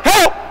stunt,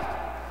 help!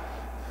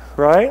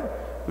 Right?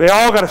 They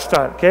all got to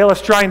stunt. Okay,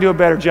 let's try and do it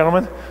better,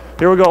 gentlemen.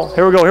 Here we go.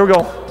 Bigger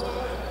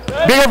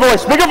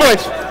voice.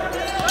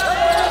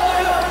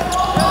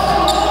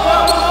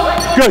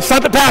 Good,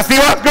 stunt the pass,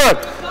 Ziwa, good.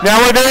 Now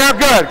we're there,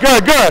 good.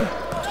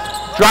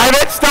 Drive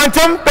it, stunt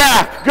him,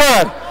 back,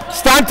 good.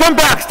 Stunt him,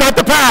 back, stunt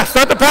the pass.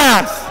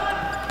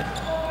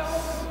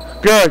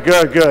 Good.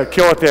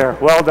 Kill it there,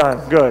 well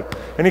done, good.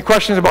 Any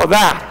questions about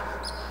that?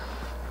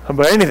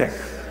 About anything?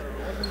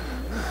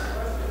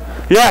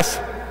 Yes?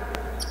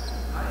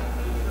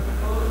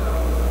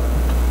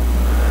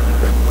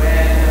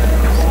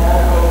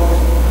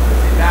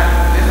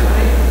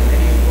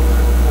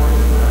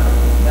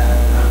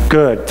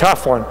 Good,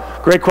 tough one.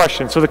 Great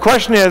question. So the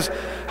question is,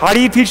 how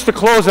do you teach the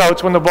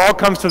closeouts when the ball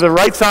comes to the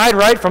right side,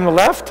 right, from the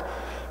left?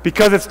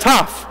 Because it's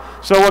tough.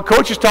 So what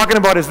coach is talking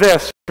about is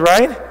this,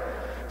 right?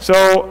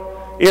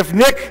 So if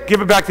Nick,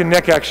 give it back to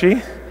Nick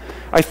actually.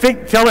 I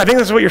think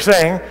this is what you're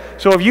saying.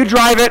 So if you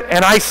drive it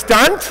and I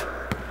stunt,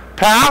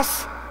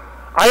 pass,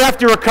 I have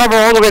to recover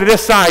all the way to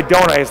this side,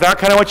 don't I? Is that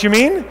kind of what you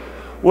mean?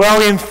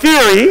 Well, in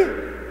theory,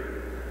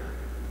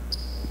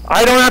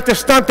 I don't have to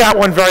stunt that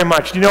one very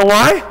much. Do you know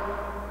why?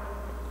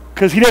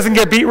 Because he doesn't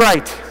get beat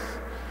right.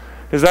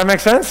 Does that make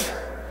sense?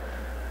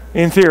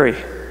 In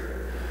theory.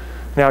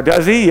 Now,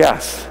 does he?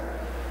 Yes.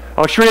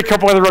 I'll show you a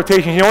couple other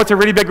rotations. You know what's a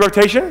really big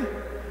rotation?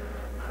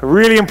 A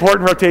really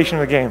important rotation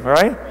in the game, all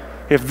right?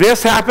 If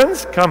this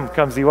happens, come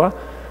Ziwa,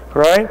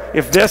 right?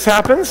 If this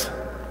happens,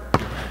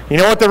 you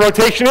know what the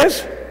rotation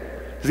is?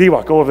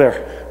 Ziwa, go over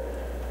there.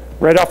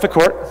 Right off the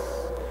court.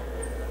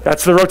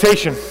 That's the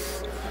rotation.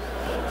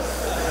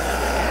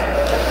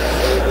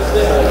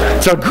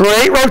 It's a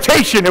great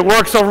rotation. It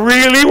works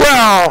really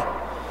well,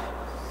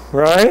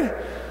 right?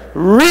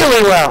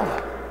 Really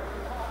well.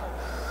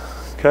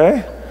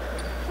 Okay?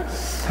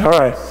 All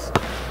right.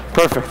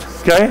 Perfect.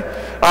 Okay?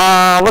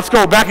 Let's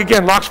go back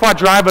again. Lock spot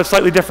drive, but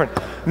slightly different.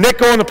 Nick,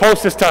 go in the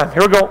post this time.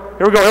 Here we go.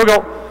 Here we go. Here we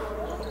go.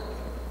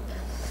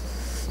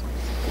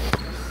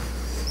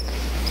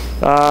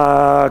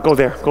 Go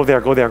there. Go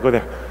there. Go there. Go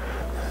there.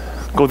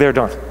 Go there,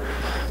 Don.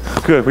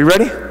 Good. We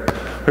ready?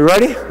 We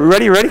ready? We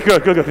ready? You ready?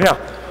 Good. Good. Good. Now,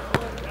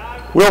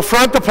 we'll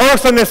front the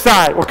post on this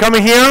side. We're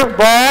coming here.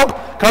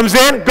 Ball comes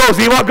in. Go,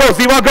 Ziwa. Go,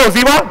 Ziwa. Go,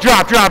 Ziwa.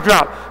 Drop, drop,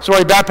 drop.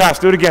 Sorry, bad pass.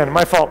 Do it again.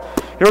 My fault.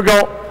 Here we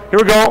go. Here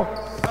we go.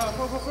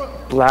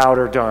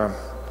 Louder, Darm.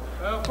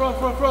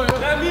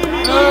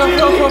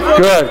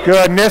 Good,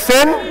 good.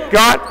 Nissen,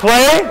 got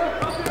play.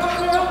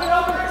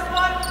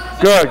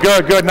 Good,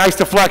 good, good. Nice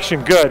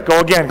deflection. Good. Go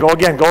again, go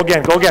again, go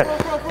again, go again.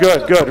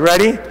 Good, good.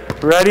 Ready,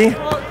 ready,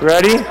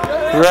 ready,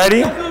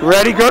 ready,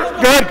 ready.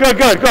 Good, good, good,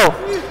 good. Go.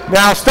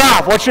 Now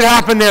stop. What should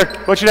happen there?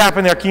 What should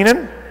happen there,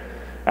 Keenan?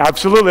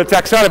 Absolutely. Let's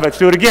X out of it. Let's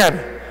do it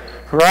again.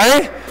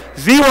 Right?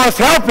 Ziwa's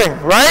helping,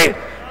 right?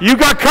 You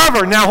got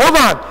cover. Now hold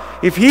on.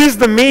 If he's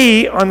the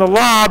me on the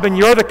lob and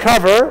you're the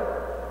cover,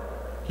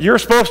 you're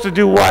supposed to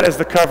do what as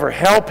the cover?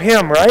 Help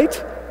him, right?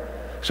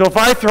 So if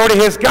I throw to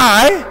his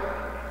guy,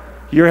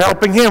 you're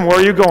helping him. Where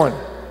are you going?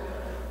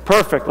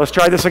 Perfect. Let's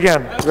try this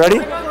again. Ready?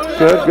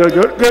 Good, good,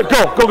 good, good.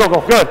 Go, go, go,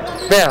 go. Good.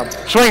 Bam.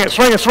 Swing it,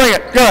 swing it, swing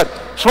it. Good.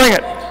 Swing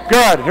it.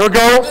 Good. Here we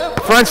go.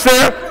 Fronts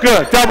there.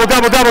 Good. Double,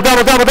 double, double,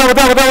 double, double, double,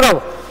 double, double,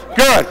 double.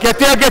 Good. Get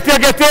there, get there,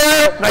 get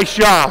there. Nice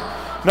job.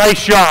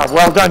 Nice job.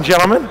 Well done,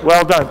 gentlemen.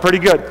 Well done. Pretty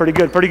good, pretty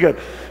good, pretty good.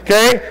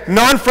 Okay?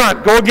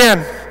 Non-front. Go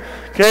again.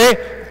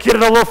 Okay? Get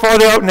it a little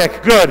farther out,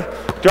 Nick. Good.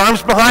 The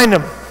arms behind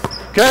him.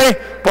 Okay?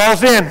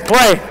 Ball's in.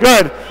 Play.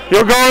 Good.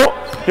 Here we go.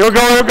 Here we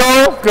go. Here we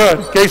go. Good.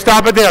 Okay,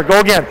 stop it there. Go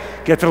again.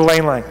 Get to the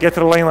lane line. Get to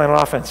the lane line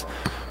on offense.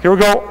 Here we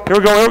go. Here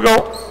we go. Here we go.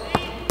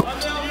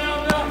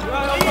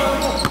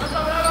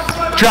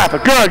 Trap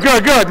it. Good,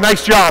 good, good.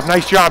 Nice job.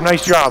 Nice job.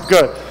 Nice job.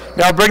 Good.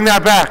 Now bring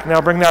that back.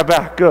 Now bring that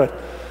back. Good.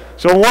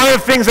 So one of the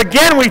things,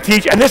 again, we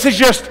teach, and this is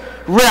just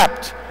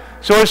repped.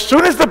 So as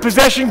soon as the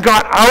possession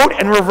got out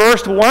and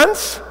reversed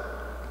once,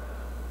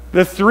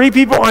 the three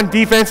people on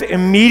defense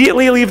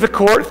immediately leave the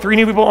court, three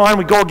new people on,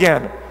 we go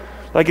again.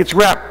 Like it's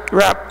rep,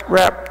 rep,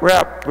 rep,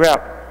 rep,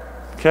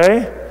 rep.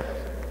 Okay?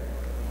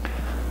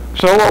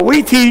 So what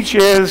we teach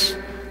is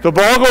the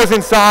ball goes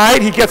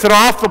inside, he gets it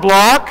off the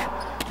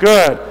block.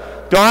 Good.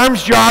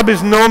 Darm's job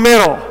is no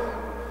middle.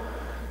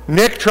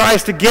 Nick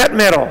tries to get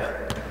middle.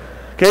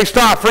 Okay,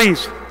 stop,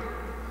 freeze.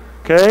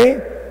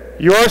 Okay?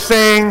 You're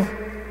saying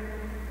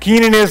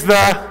Keenan is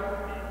the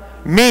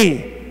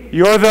me.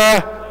 You're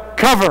the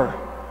cover.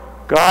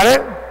 Got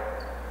it?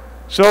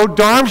 So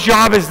Darm's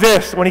job is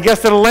this. When he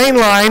gets to the lane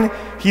line,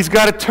 he's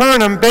got to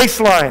turn him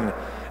baseline.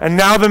 And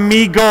now the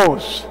me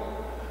goes.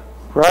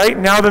 Right?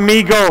 Now the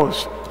me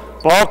goes.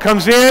 Ball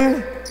comes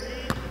in.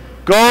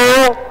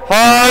 Go,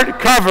 hard,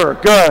 cover.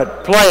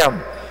 Good. Play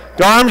him.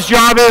 Darm's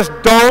job is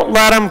don't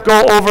let him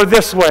go over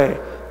this way.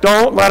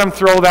 Don't let him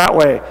throw that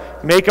way.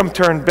 Make him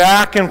turn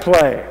back and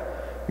play.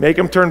 Make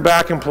him turn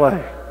back and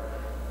play.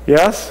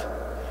 Yes?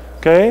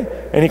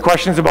 Okay? Any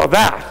questions about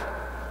that?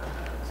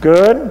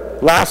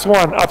 Good. Last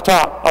one. Up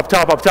top, up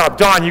top, up top.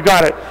 Don, you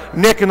got it.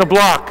 Nick in the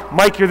block.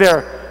 Mike, you're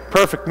there.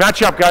 Perfect.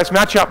 Match up, guys.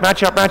 Match up,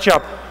 match up, match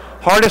up.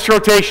 Hardest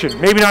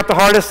rotation. Maybe not the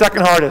hardest,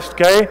 second hardest.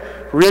 Okay?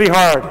 Really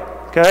hard.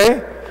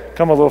 Okay?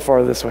 Come a little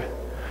farther this way.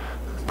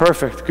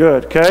 Perfect.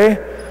 Good.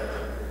 Okay?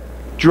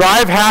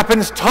 Drive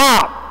happens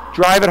top.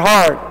 Drive it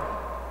hard.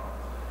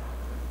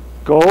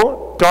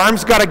 Go.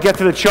 Darm's got to get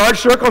to the charge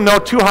circle. No,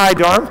 too high,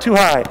 Darm. Too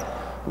high.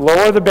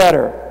 Lower the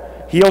better.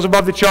 Heels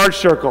above the charge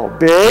circle.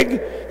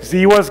 Big.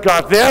 Ziwa's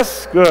got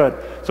this. Good.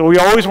 So we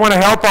always want to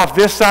help off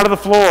this side of the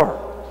floor.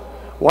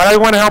 Why do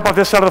we want to help off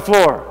this side of the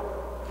floor?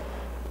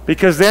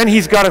 Because then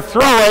he's got to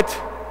throw it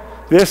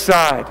this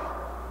side.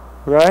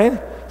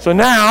 Right? So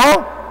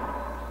now,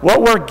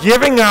 what we're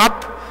giving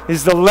up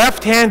is the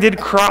left-handed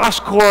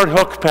cross-court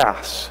hook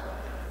pass.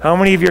 How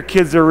many of your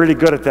kids are really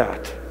good at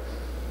that?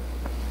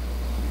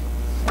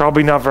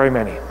 Probably not very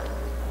many,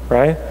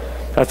 right?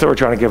 That's what we're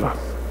trying to give up.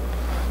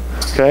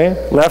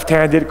 Okay?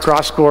 Left-handed,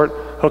 cross-court,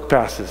 hook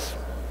passes.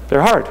 They're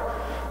hard.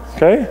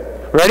 Okay?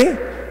 Ready?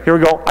 Here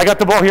we go. I got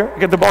the ball here. I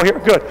get the ball here.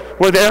 Good.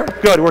 We're there.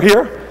 Good. We're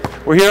here.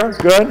 We're here.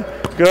 Good.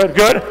 Good.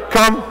 Good.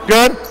 Come.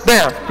 Good.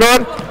 Bam.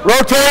 Good.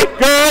 Rotate.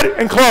 Good.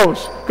 And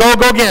close. Go.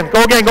 Go again.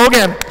 Go again. Go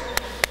again.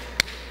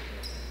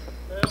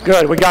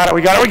 Good. We got it.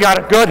 We got it. We got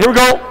it. Good. Here we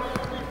go.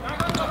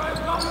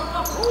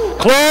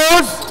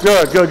 Close.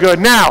 Good. Good. Good.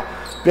 Now,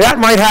 that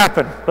might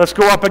happen. Let's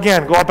go up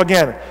again. Go up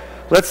again.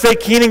 Let's say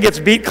Keenan gets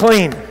beat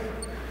clean.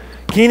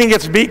 Keenan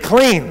gets beat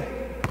clean.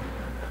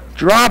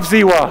 Drop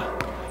Ziwa.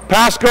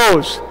 Pass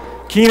goes.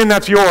 Keenan,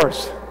 that's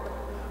yours.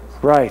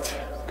 Right.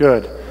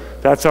 Good.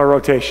 That's our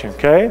rotation,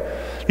 okay?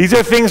 These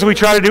are things we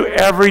try to do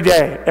every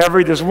day.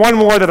 There's one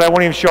more that I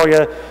won't even show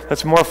you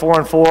that's more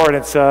 4-on-4,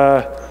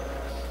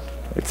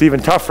 and it's even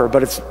tougher,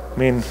 but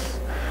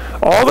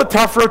all the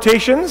tough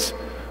rotations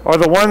are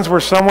the ones where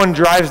someone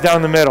drives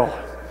down the middle.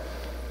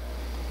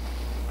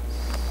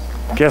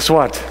 Guess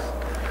what?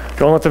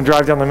 Don't let them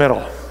drive down the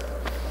middle.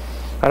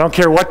 I don't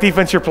care what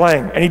defense you're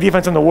playing, any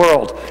defense in the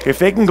world. If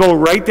they can go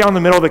right down the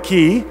middle of the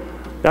key,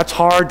 that's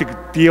hard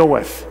to deal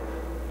with.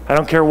 I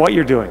don't care what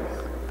you're doing.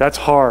 That's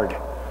hard,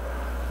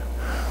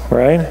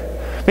 right?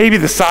 Maybe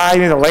the side,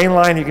 maybe the lane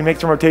line, you can make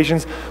some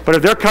rotations, but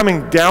if they're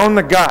coming down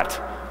the gut,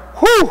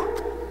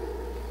 whoo,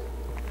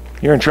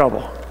 you're in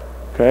trouble,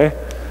 okay?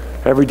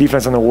 Every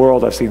defense in the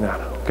world, I've seen that,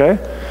 okay?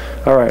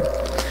 All right,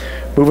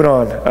 moving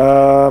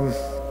on.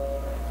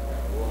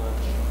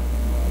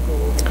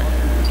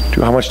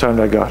 How much time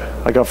did I got?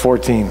 I got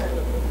 14.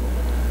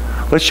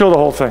 Let's show the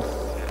whole thing.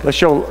 Let's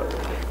show,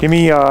 give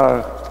me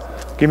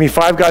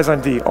 5 guys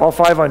on D. All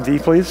 5 on D,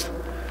 please.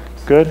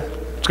 Good.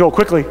 Let's go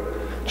quickly.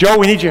 Joe,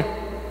 we need you.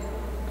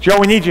 Joe,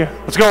 we need you.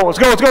 Let's go, let's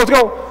go, let's go, let's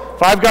go.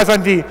 5 guys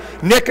on D.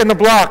 Nick in the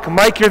block.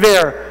 Mike, you're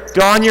there.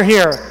 Don, you're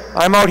here.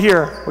 I'm out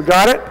here. We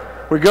got it?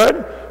 We're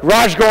good?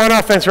 Raj, go on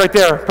offense right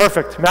there.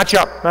 Perfect. Match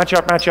up, match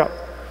up, match up.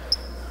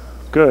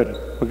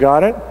 Good. We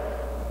got it?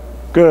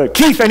 Good.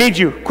 Keith, I need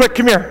you. Quick,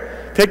 come here.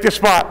 Take this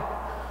spot.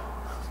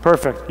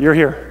 Perfect. You're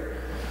here.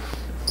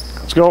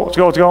 Let's go, let's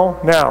go, let's go.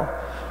 Now,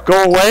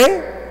 go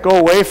away. Go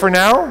away for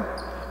now.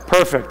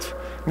 Perfect.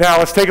 Now,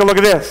 let's take a look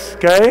at this,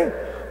 okay?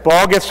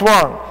 Ball gets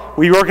swung.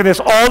 We work at this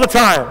all the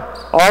time.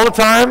 All the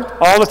time,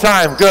 all the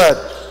time. Good.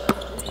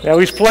 Now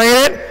he's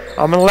playing it.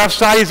 I'm on the left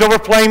side. He's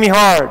overplaying me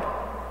hard.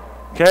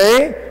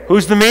 Okay?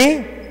 Who's the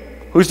me?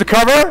 Who's the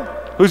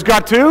cover? Who's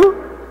got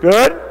 2?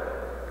 Good.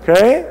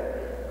 Okay?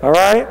 All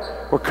right.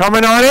 We're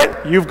coming on it.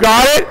 You've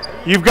got it.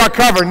 You've got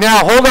cover. Now,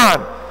 hold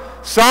on.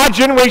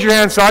 Sajin, raise your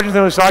hand. Sajin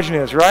knows who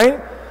Sajin is,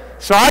 right?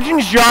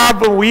 Sajin's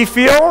job, what we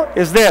feel,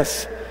 is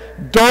this.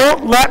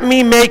 Don't let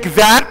me make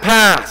that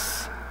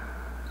pass.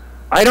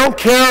 I don't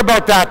care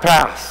about that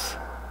pass.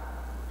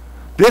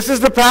 This is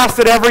the pass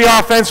that every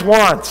offense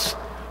wants,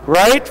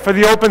 right? For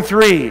the open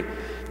 3.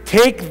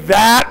 Take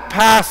that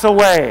pass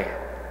away.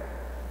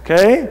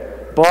 Okay?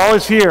 Ball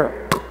is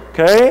here.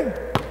 Okay?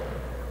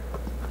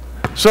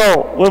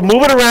 So, we'll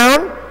move it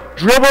around.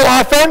 Dribble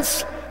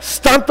offense.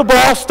 Stunt the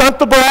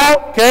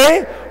ball,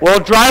 okay?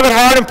 We'll drive it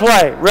hard and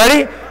play.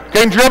 Ready?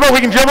 Can dribble, we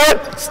can dribble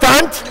it.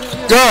 Stunt.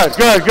 Good,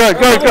 good, good,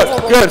 good,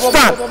 good, good.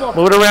 Stunt.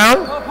 Move it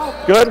around.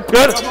 Good,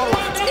 good.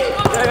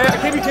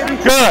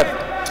 Good.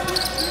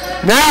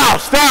 Now,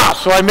 stop.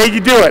 So I made you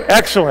do it.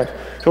 Excellent.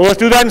 So let's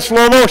do that in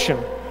slow motion.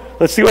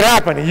 Let's see what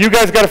happened. And you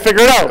guys got to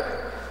figure it out.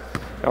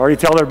 I already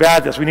tell they're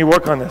bad at this. We need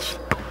work on this.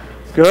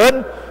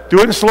 Good. Do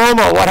it in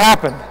slow-mo. What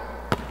happened?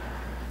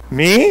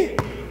 Me.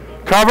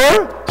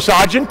 Cover.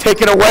 Sajin,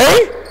 take it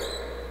away.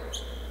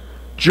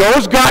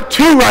 Joe's got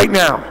 2 right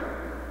now.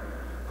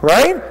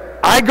 Right?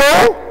 I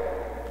go.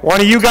 One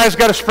of you guys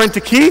got to sprint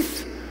to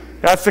Keith.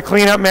 That's the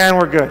cleanup man.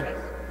 We're good.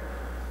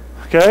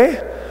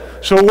 Okay?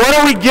 So what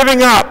are we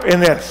giving up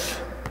in this?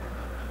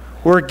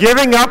 We're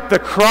giving up the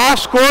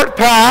cross-court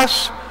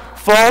pass,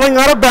 falling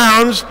out of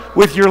bounds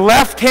with your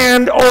left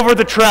hand over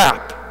the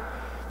trap.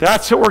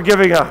 That's what we're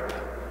giving up.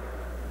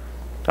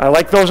 I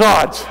like those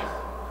odds.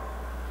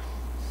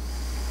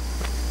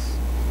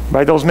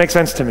 Right? Those make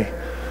sense to me.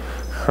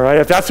 All right?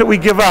 If that's what we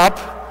give up,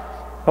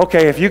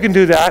 okay, if you can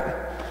do that,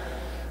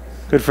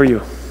 good for you.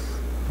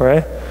 All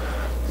right?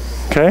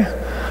 Okay?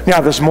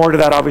 Now, there's more to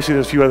that. Obviously,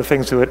 there's a few other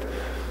things to it.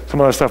 Some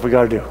other stuff we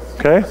got to do.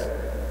 Okay?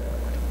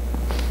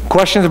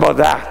 Questions about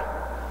that?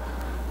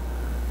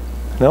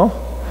 No?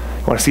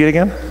 You want to see it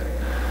again?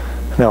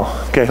 No.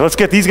 Okay, let's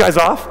get these guys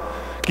off.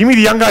 Give me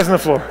the young guys on the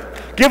floor.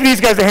 Give these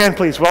guys a hand,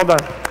 please. Well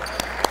done.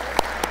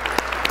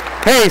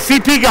 Hey,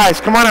 CP guys,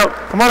 come on out.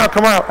 Come on out,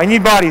 come on out. I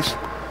need bodies.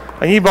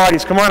 I need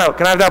bodies. Come on out.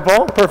 Can I have that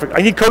ball? Perfect.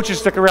 I need coaches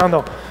to stick around,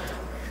 though.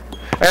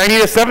 And I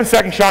need a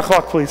 7-second shot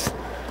clock, please.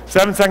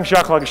 7-second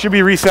shot clock. It should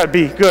be reset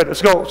B. Good.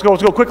 Let's go. Let's go.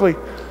 Let's go quickly.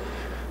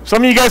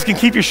 Some of you guys can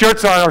keep your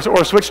shirts on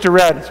or switch to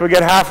red. So we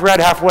get half red,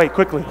 half white,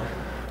 quickly.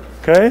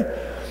 Okay?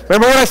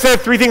 Remember when I said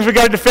 3 things we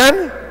got to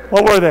defend?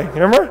 What were they?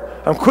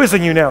 Remember? I'm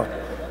quizzing you now.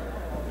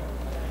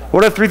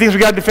 What are the 3 things we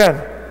got to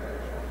defend?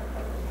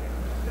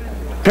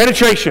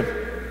 Penetration.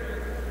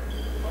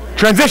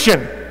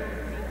 Transition.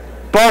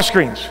 Ball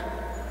screens.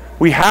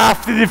 We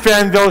have to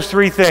defend those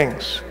three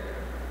things.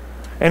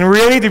 And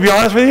really, to be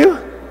honest with you,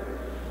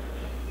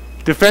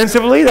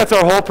 defensively, that's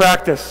our whole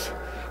practice.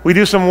 We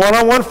do some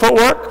one-on-one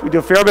footwork. We do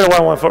a fair bit of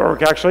one-on-one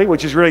footwork, actually,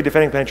 which is really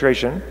defending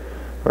penetration,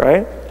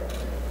 right?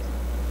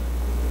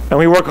 And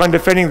we work on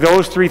defending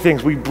those three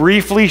things. We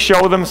briefly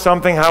show them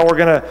something, how we're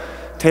going to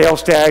tail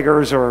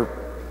staggers or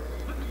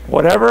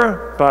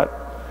whatever, but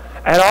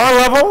at our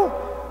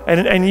level,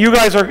 and you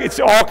guys are, it's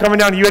all coming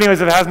down to you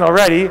anyways if it hasn't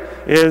already,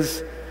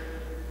 is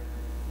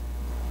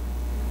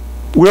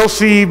we'll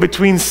see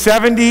between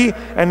 70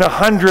 and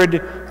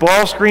 100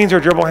 ball screens or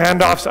dribble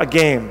handoffs a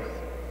game.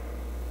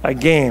 A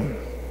game.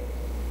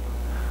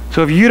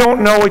 So if you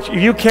don't know if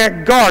you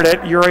can't guard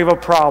it, you're have a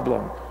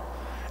problem.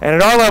 And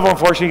at our level,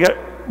 unfortunately, you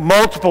get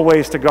multiple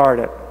ways to guard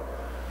it.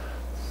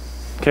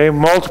 Okay,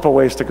 multiple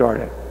ways to guard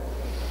it.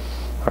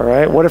 All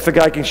right, what if the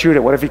guy can shoot it?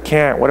 What if he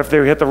can't? What if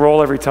they hit the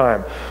roll every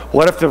time?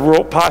 What if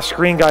the pop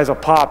screen guy's a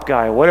pop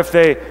guy? What if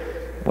they,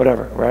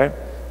 whatever, right?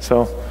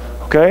 So,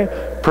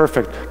 okay,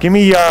 perfect. Give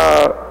me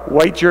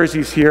white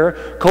jerseys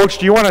here. Coach,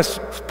 do you want to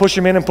push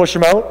them in and push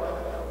them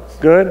out?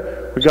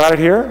 Good, we got it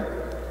here.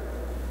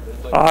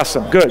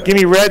 Awesome, good. Give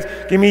me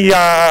red, give me,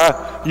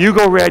 you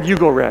go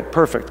red,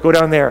 perfect. Go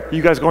down there.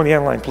 You guys go on the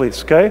end line,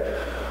 please,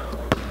 okay?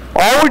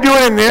 All we're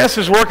doing in this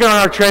is working on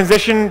our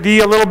transition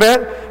D a little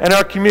bit and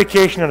our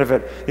communication out of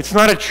it. It's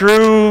not a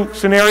true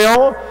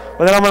scenario,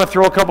 but then I'm going to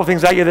throw a couple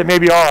things at you that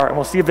maybe are, and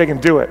we'll see if they can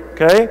do it,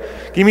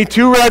 okay? Give me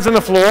 2 reds on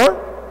the floor.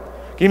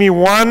 Give me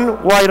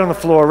 1 white on the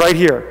floor right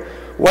here.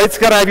 White's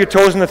got to have your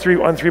toes on the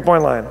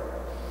three-point line.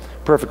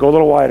 Perfect, go a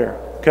little wider,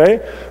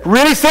 okay?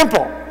 Really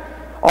simple.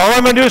 All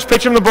I'm going to do is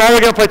pitch him the ball. We're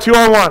going to play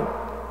 2-on-1.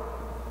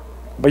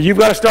 But you've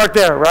got to start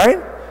there,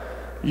 right?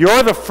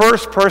 You're the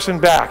first person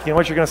back. You know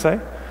what you're going to say?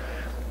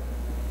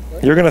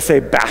 You're going to say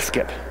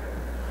basket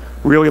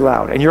really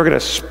loud. And you're going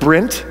to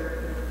sprint.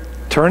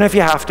 Turn if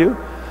you have to.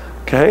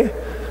 Okay?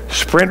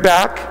 Sprint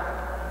back.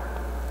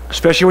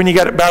 Especially when you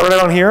get it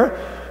right on here.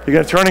 You're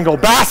going to turn and go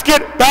basket,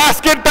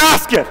 basket,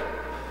 basket.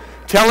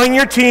 Telling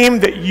your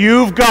team that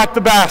you've got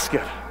the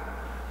basket.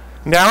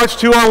 Now it's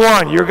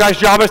 2-on-1. Your guys'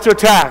 job is to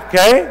attack,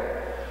 okay?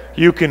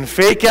 You can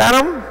fake at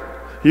them.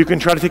 You can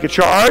try to take a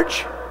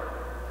charge.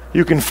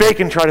 You can fake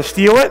and try to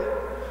steal it,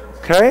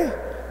 okay?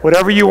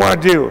 Whatever you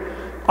want to do.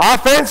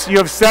 Offense, you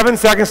have 7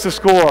 seconds to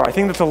score. I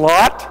think that's a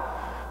lot.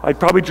 I'd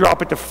probably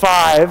drop it to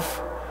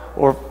 5,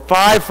 or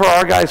 5 for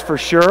our guys for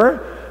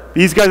sure.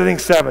 These guys, I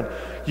think 7.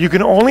 You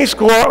can only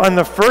score on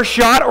the first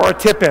shot or a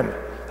tip in.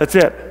 That's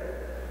it.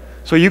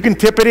 So you can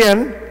tip it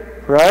in,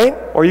 right?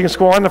 Or you can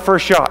score on the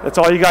first shot. That's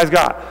all you guys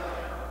got.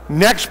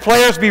 Next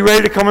players be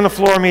ready to come on the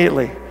floor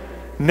immediately.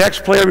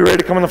 Next player be ready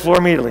to come on the floor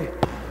immediately.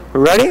 We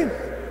ready?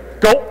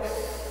 Go.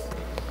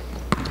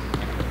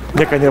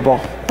 Nick, I need a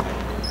ball.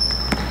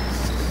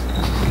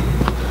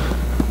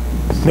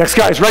 Next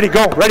guys, ready,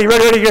 go. Ready,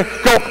 ready, ready, go,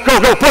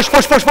 go, go. Push,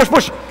 push, push, push,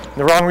 push.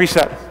 The wrong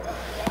reset.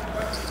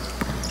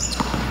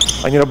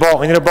 I need a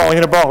ball, I need a ball, I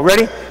need a ball.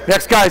 Ready?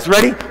 Next guys,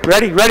 ready,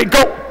 ready, ready,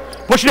 go.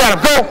 Push it at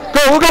him, go,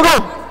 go, go, go.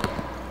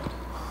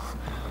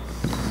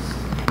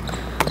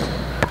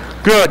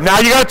 Good, now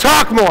you gotta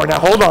talk more. Now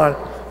hold on.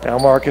 Now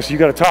Marcus, you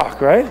gotta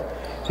talk, right?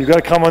 You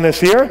gotta come on this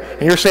here,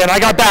 and you're saying, I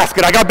got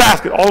basket,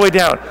 all the way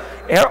down.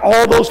 And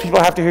all those people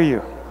have to hear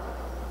you.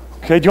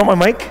 Okay, do you want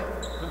my mic?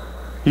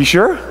 You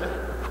sure?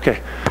 Okay,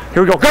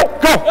 here we go, go,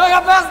 go. I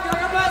got basket, I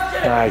got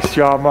basket. Nice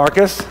job,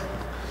 Marcus.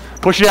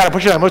 Push it at him,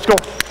 push it at him. Let's go,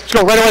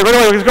 right away,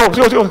 let's go,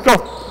 go, go, go,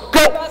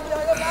 go.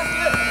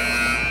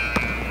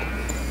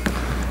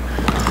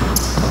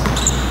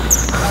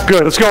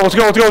 Good, let's go, let's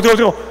go, let's go, let's go, let's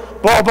go.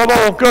 Ball, ball,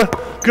 ball, good,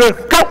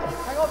 good, go.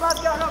 I got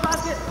basket, I got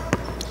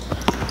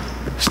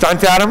basket.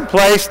 Stunt at him,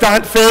 play,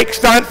 stunt, fake,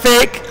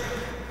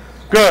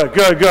 Good,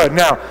 good, good.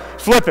 Now,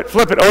 flip it,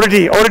 O to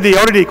D, O to D,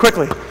 O to D,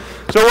 quickly.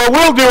 So what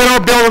we'll do, and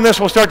I'll build on this,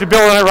 we'll start to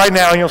build on it right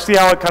now, and you'll see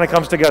how it kind of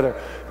comes together,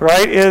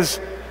 right, is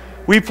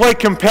we play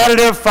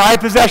competitive 5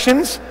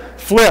 possessions,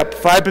 flip,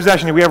 5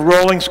 possessions. We have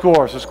rolling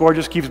score, so score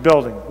just keeps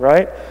building,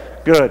 right?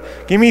 Good.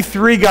 Give me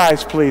 3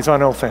 guys, please,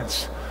 on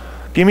offense.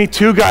 Give me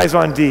 2 guys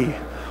on D.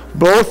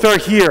 Both are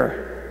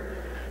here,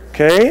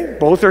 okay?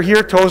 Both are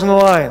here, toes in the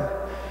line.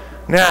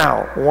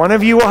 Now, one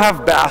of you will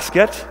have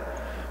basket.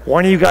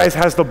 One of you guys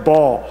has the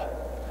ball.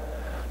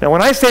 Now,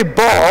 when I say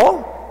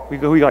ball, we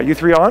got you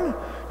 3 on?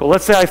 Well,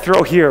 let's say I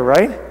throw here,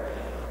 right?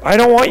 I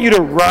don't want you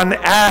to run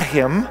at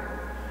him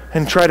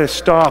and try to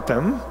stop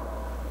him,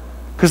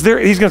 because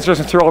he's going to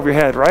just throw over your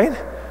head, right?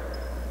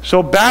 So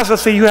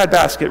let's say you had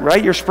basket,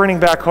 right? You're sprinting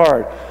back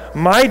hard.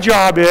 My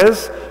job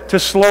is to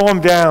slow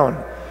him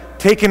down.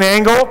 Take an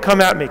angle,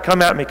 come at me,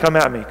 come at me, come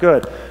at me.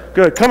 Good,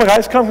 good. Come on,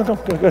 guys, come,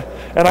 good, good.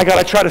 And I got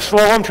to try to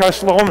slow him.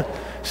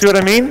 See what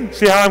I mean?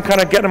 See how I'm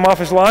kind of getting him off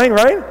his line,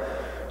 right?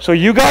 So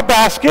you got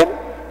basket,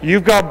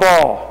 you've got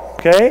ball,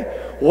 okay?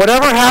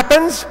 Whatever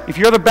happens, if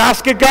you're the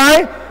basket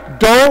guy,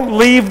 don't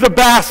leave the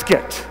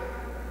basket.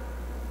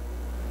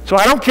 So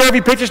I don't care if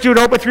he pitches to an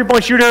open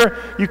 3-point shooter,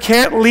 you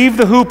can't leave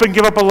the hoop and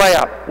give up a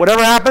layup.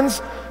 Whatever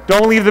happens,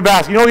 don't leave the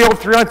basket. You know the old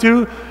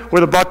 3-on-2 where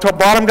the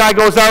bottom guy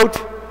goes out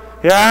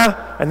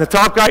Yeah? And the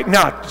top guy,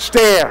 no,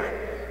 stay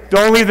there.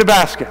 Don't leave the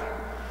basket.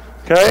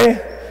 Okay?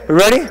 We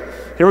ready?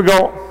 Here we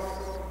go.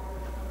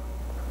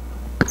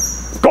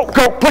 Go,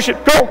 go, push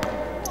it, go.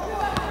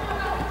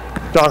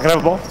 Don, can I have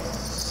a ball?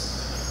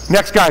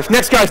 Next guys,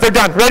 they're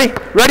done. Ready?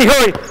 Ready,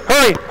 hurry,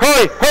 hurry,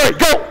 hurry, hurry,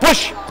 go,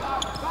 push.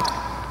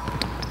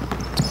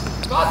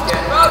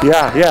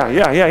 Yeah.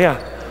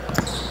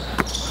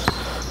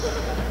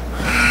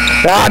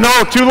 Ah,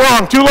 no, too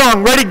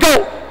long. Ready,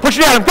 go. Push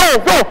it at him, go.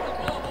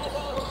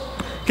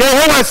 Okay,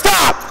 hold on,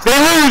 stop. They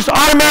lose,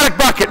 automatic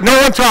bucket. No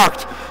one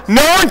talked,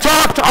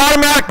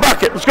 automatic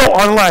bucket. Let's go,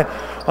 on the line.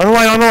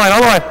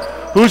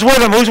 Who's with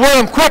him?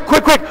 Quick.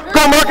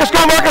 Go,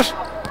 Marcus.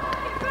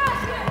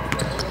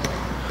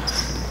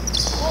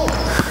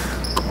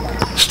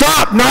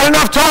 Stop, not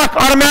enough talk,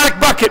 automatic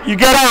bucket. You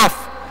get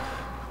off.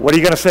 What are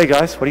you going to say,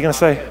 guys? What are you going to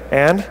say?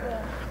 And?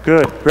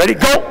 Good. Ready,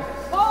 go.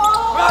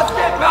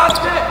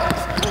 Basket.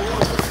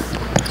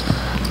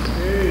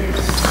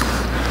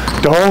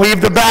 Don't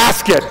leave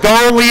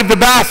the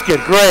basket.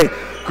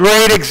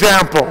 Great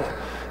example.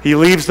 He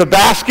leaves the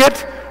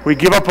basket, we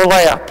give up a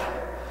layup.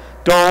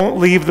 Don't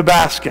leave the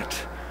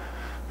basket.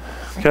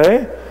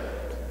 Okay?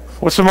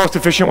 What's the most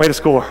efficient way to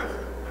score?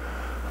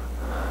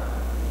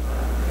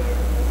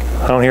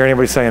 I don't hear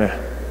anybody saying it.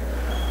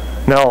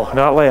 No,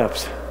 not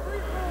layups.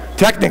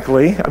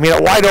 Technically, I mean,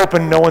 a wide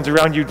open, no one's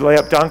around you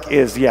layup dunk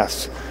is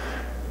yes.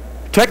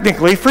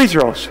 Technically, free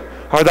throws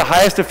are the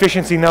highest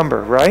efficiency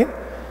number, right?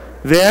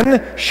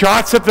 Then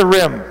shots at the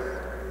rim.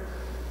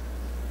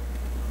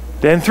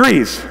 Then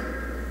threes,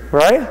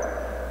 right?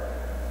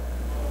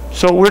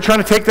 So we're trying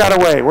to take that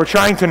away. We're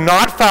trying to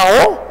not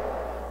foul.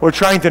 We're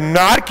trying to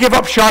not give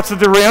up shots at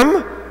the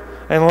rim.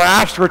 And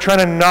last, we're trying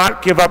to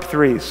not give up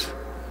threes.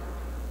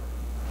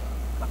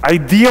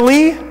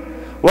 Ideally,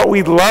 what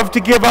we'd love to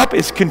give up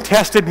is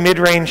contested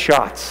mid-range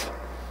shots,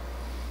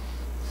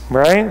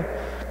 right?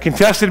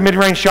 Contested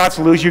mid-range shots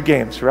lose you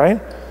games, right?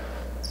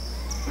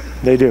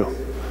 They do.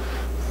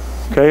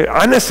 Okay,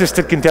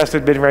 unassisted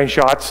contested mid-range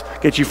shots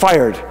get you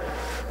fired,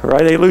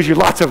 right? They lose you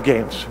lots of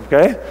games,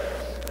 okay?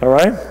 All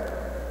right?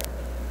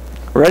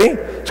 Ready?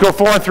 Let's go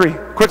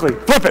 4-on-3, quickly.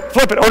 Flip it,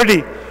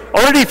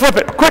 ODD, flip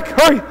it, quick,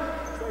 hurry.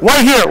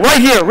 Right here,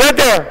 right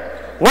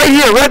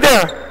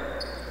there.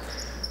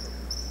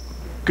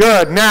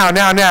 Good, now.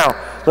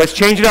 Let's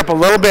change it up a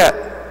little bit.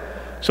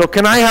 So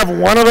can I have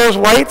one of those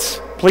lights?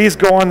 Please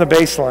go on the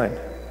baseline.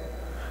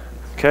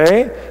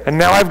 Okay? And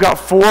now I've got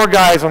 4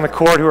 guys on the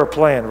court who are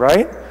playing,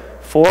 right?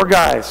 4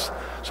 guys.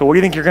 So what do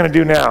you think you're going to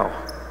do now?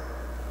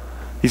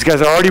 These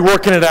guys are already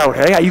working it out.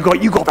 Hey, you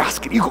go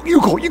basket.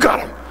 You got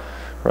him.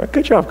 Right,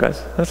 good job,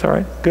 guys. That's all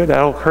right. Good,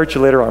 that'll hurt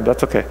you later on, but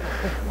that's okay.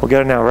 We'll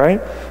get it now,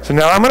 right? So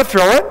now I'm going to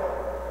throw it.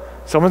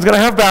 Someone's going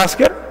to have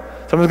basket.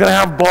 Someone's going to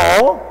have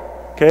ball.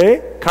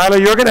 Okay? Kyler,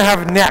 you're going to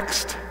have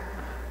next.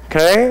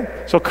 Okay?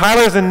 So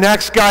Kyler's the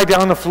next guy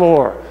down the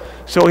floor.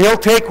 So he'll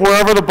take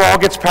wherever the ball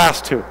gets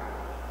passed to.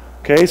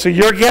 Okay? So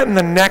you're getting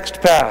the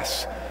next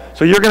pass.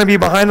 So you're going to be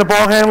behind the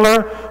ball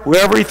handler.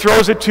 Wherever he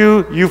throws it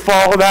to, you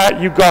follow that.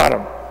 You got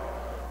him.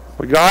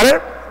 We got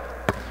it?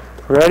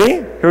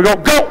 Ready? Here we go.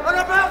 Go!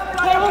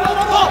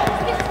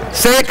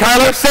 Say it,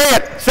 Kyler. Say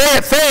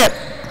it.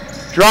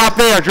 Drop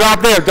there.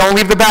 Don't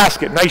leave the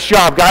basket. Nice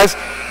job, guys.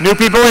 New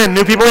people in.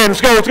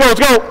 Let's go.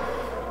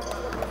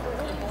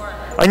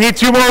 I need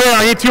 2 more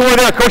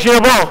there. Coach, you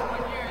have a ball.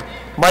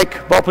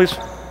 Mike, ball, please.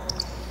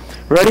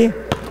 Ready?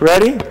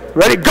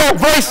 Go.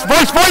 Voice.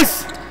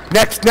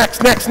 Next.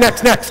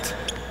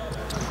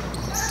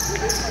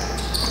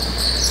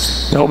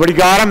 Nobody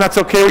got him. That's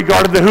okay. We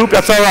guarded the hoop.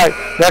 That's all right.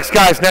 Next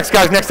guys.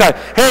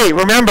 Hey,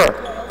 remember,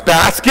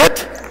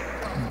 basket,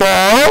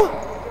 ball,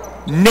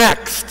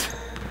 next.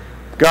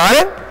 Got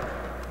it?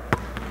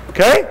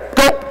 Okay,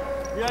 go.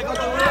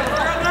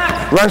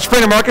 Run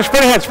sprinter, Marcus.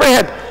 Sprint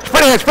ahead.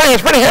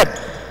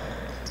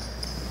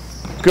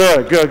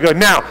 Good.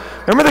 Now,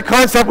 remember the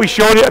concept we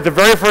showed you at the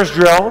very first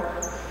drill?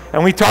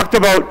 And we talked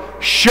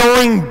about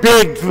showing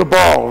big to the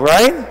ball,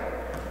 right?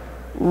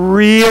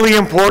 Really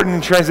important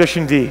in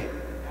transition D.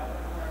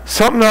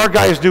 Something our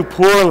guys do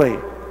poorly.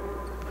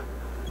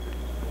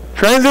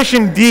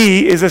 Transition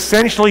D is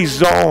essentially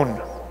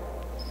zone,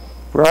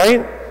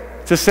 right?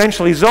 It's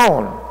essentially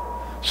zone.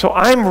 So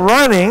I'm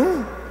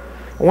running.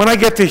 When I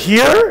get to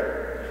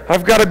here,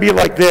 I've got to be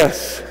like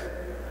this.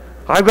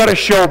 I've got to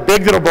show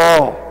big to the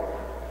ball.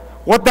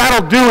 What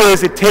that'll do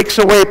is it takes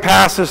away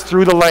passes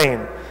through the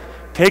lane.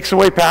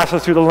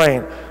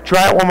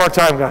 Try it one more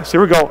time, guys.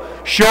 Here we go.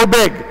 Show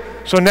big.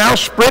 So now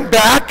sprint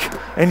back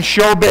and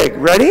show big.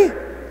 Ready?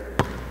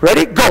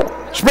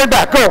 Go. Sprint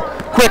back. Go.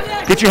 Quick.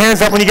 Get your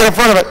hands up when you get in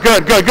front of it.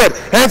 Good.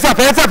 Hands up.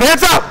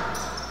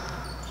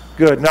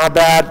 Good. Not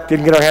bad.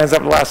 Didn't get our hands up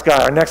to the last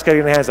guy. Our next guy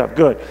getting the hands up.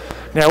 Good.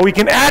 Now we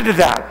can add to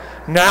that.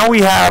 Now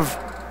we have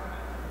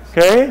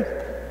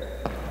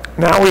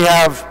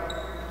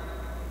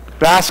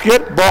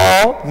basket,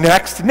 ball,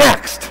 next.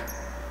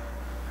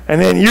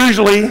 And then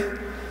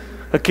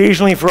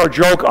occasionally for a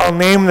joke, I'll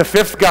name the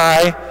 5th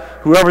guy,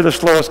 whoever the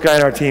slowest guy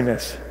in our team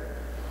is.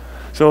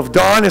 So if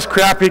Don is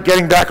crappy at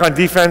getting back on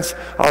defense,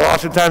 I'll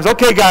oftentimes,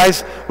 okay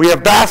guys, we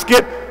have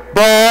basket,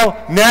 ball,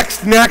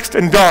 next,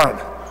 and Don.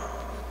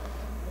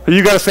 But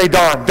you got to say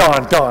Don.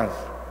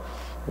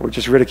 We're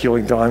just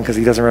ridiculing Don because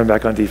he doesn't run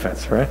back on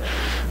defense, right?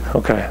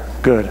 Okay,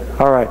 good.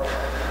 All right.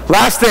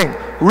 Last thing,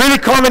 really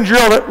common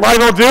drill that a lot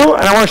of people do,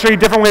 and I want to show you a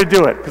different way to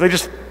do it because I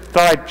just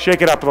thought I'd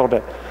shake it up a little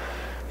bit.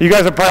 You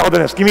guys have probably all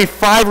done this. Give me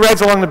 5 reds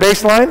along the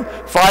baseline,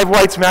 5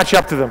 whites match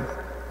up to them.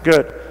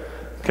 Good.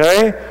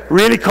 Okay?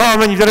 Really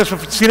common. You've done this,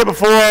 seen it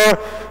before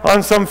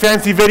on some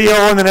fancy video,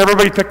 and then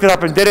everybody picked it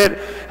up and did it,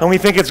 and we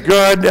think it's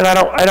good, and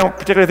I don't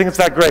particularly think it's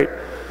that great.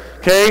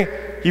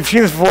 Okay? You've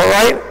seen this before,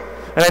 right?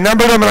 And I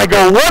number them, and I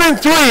go 1 and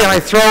 3, and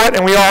I throw it,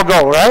 and we all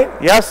go, right?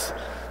 Yes?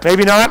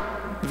 Maybe not.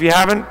 If you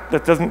haven't,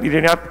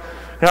 you're not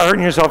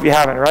hurting yourself if you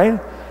haven't,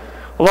 right?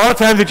 A lot of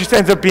times it just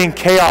ends up being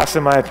chaos,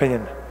 in my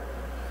opinion.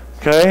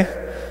 Okay?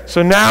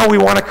 So now we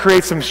want to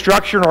create some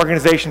structure and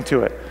organization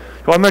to it.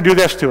 So I'm going to do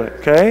this to it,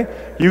 okay?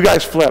 You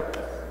guys flip.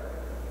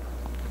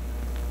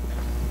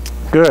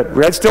 Good.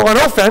 Red's still on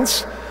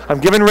offense. I'm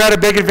giving red a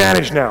big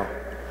advantage now.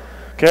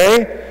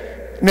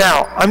 Okay?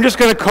 Now, I'm just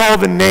going to call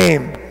the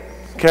name,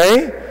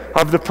 okay,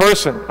 of the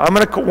person. I'm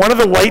going to, one of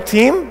the white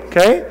team,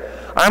 okay?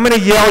 I'm going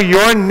to yell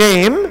your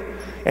name,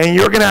 and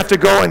you're going to have to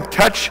go and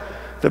touch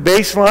the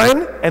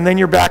baseline, and then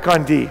you're back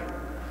on D. Do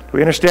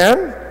we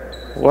understand?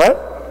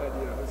 What?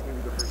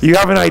 You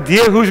have an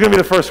idea who's going to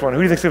be the first one? Who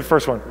do you think's the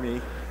first one?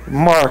 Me.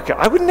 Mark.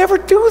 I would never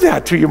do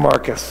that to you,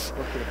 Marcus.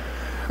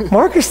 Okay.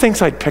 Marcus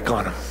thinks I'd pick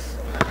on him.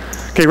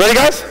 Okay, ready,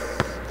 guys?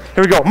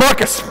 Here we go.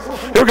 Marcus.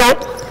 Here we go.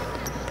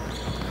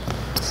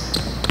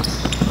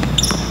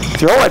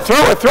 Throw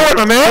it,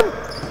 my man.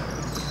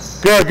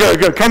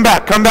 Good. Come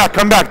back.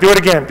 Do it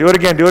again.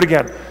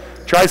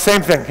 Try the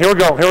same thing. Here we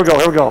go. Here we go,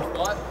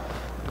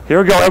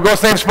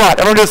 same spot.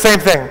 Everyone do the same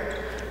thing.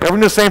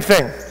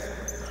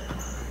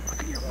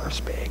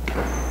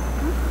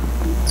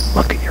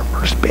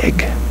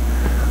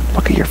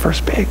 Look at your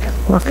first big.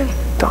 Look,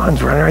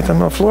 Don's running right on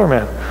the floor,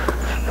 man.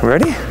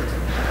 Ready?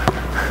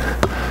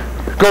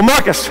 Go,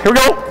 Marcus. Here we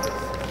go.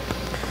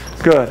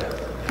 Good.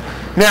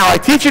 Now, I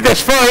teach you this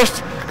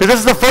first because this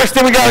is the first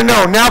thing we got to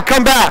know. Now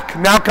come back.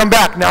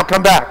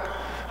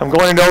 I'm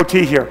going into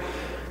OT here.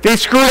 They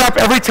screwed up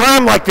every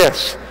time like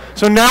this.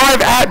 So now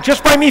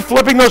just by me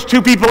flipping those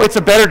 2 people, it's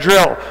a better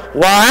drill.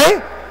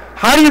 Why?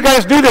 How do you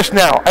guys do this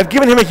now? I've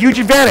given him a huge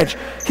advantage.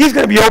 He's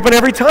going to be open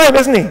every time,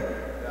 isn't he?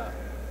 Yeah.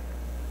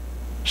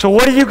 So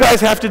what do you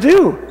guys have to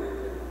do?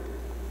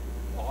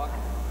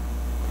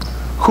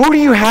 Who do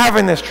you have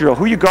in this drill?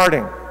 Who are you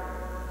guarding?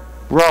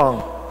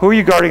 Wrong. Who are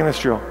you guarding in this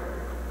drill?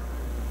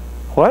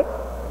 What?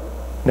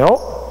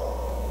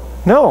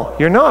 No,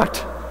 you're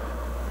not.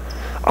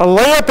 A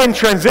layup in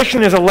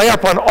transition is a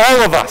layup on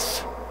all of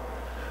us.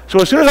 So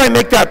as soon as I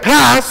make that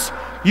pass,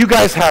 you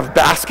guys have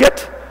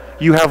basket,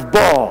 you have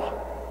ball.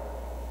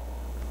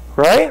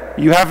 Right?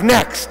 You have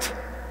next.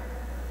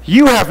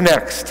 You have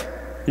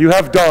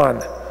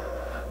Don.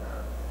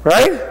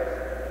 Right?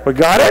 We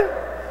got it?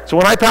 So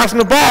when I pass him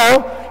the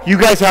ball, you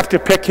guys have to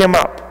pick him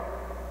up.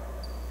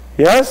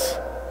 Yes?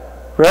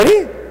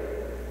 Ready?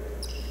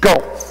 Go.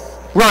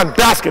 Run.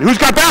 Basket. Who's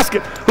got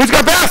basket?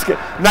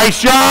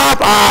 Nice job.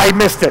 I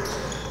missed it.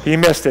 He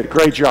missed it.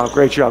 Great job.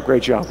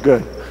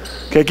 Good.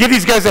 Okay, give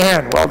these guys a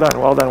hand. Well done.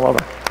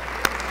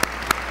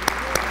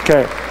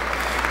 Okay.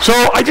 So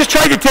I just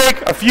tried to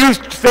take a few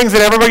things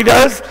that everybody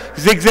does,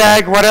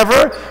 zigzag,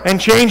 whatever, and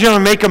change them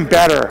and make them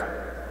better.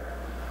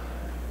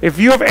 If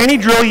you have any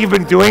drill you've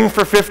been doing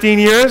for 15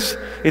 years,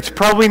 it's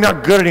probably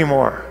not good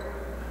anymore.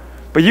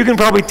 But you can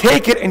probably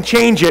take it and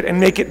change it and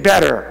make it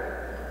better.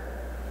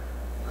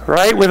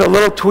 Right? With a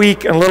little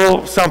tweak and a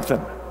little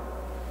something.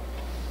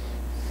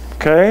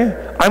 Okay?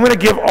 I'm going to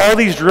give all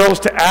these drills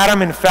to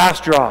Adam in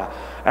Fast Draw.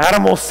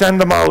 Adam will send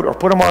them out or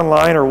put them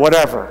online or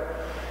whatever.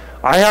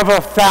 I have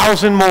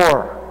 1,000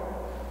 more.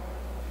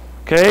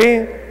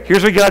 Okay?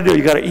 Here's what you got to do.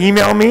 You got to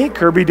email me,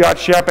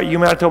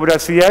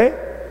 kirby.shepp@umanitoba.ca.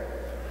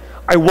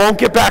 I won't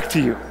get back to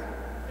you.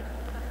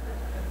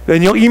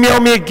 Then you'll email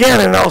me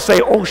again and I'll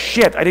say, oh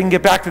shit, I didn't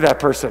get back to that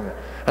person.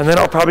 And then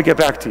I'll probably get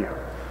back to you.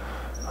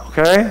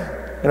 Okay?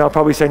 And I'll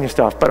probably send you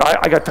stuff. But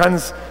I got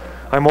tons.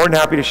 I'm more than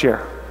happy to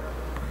share.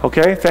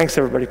 Okay? Thanks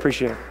everybody.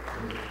 Appreciate it.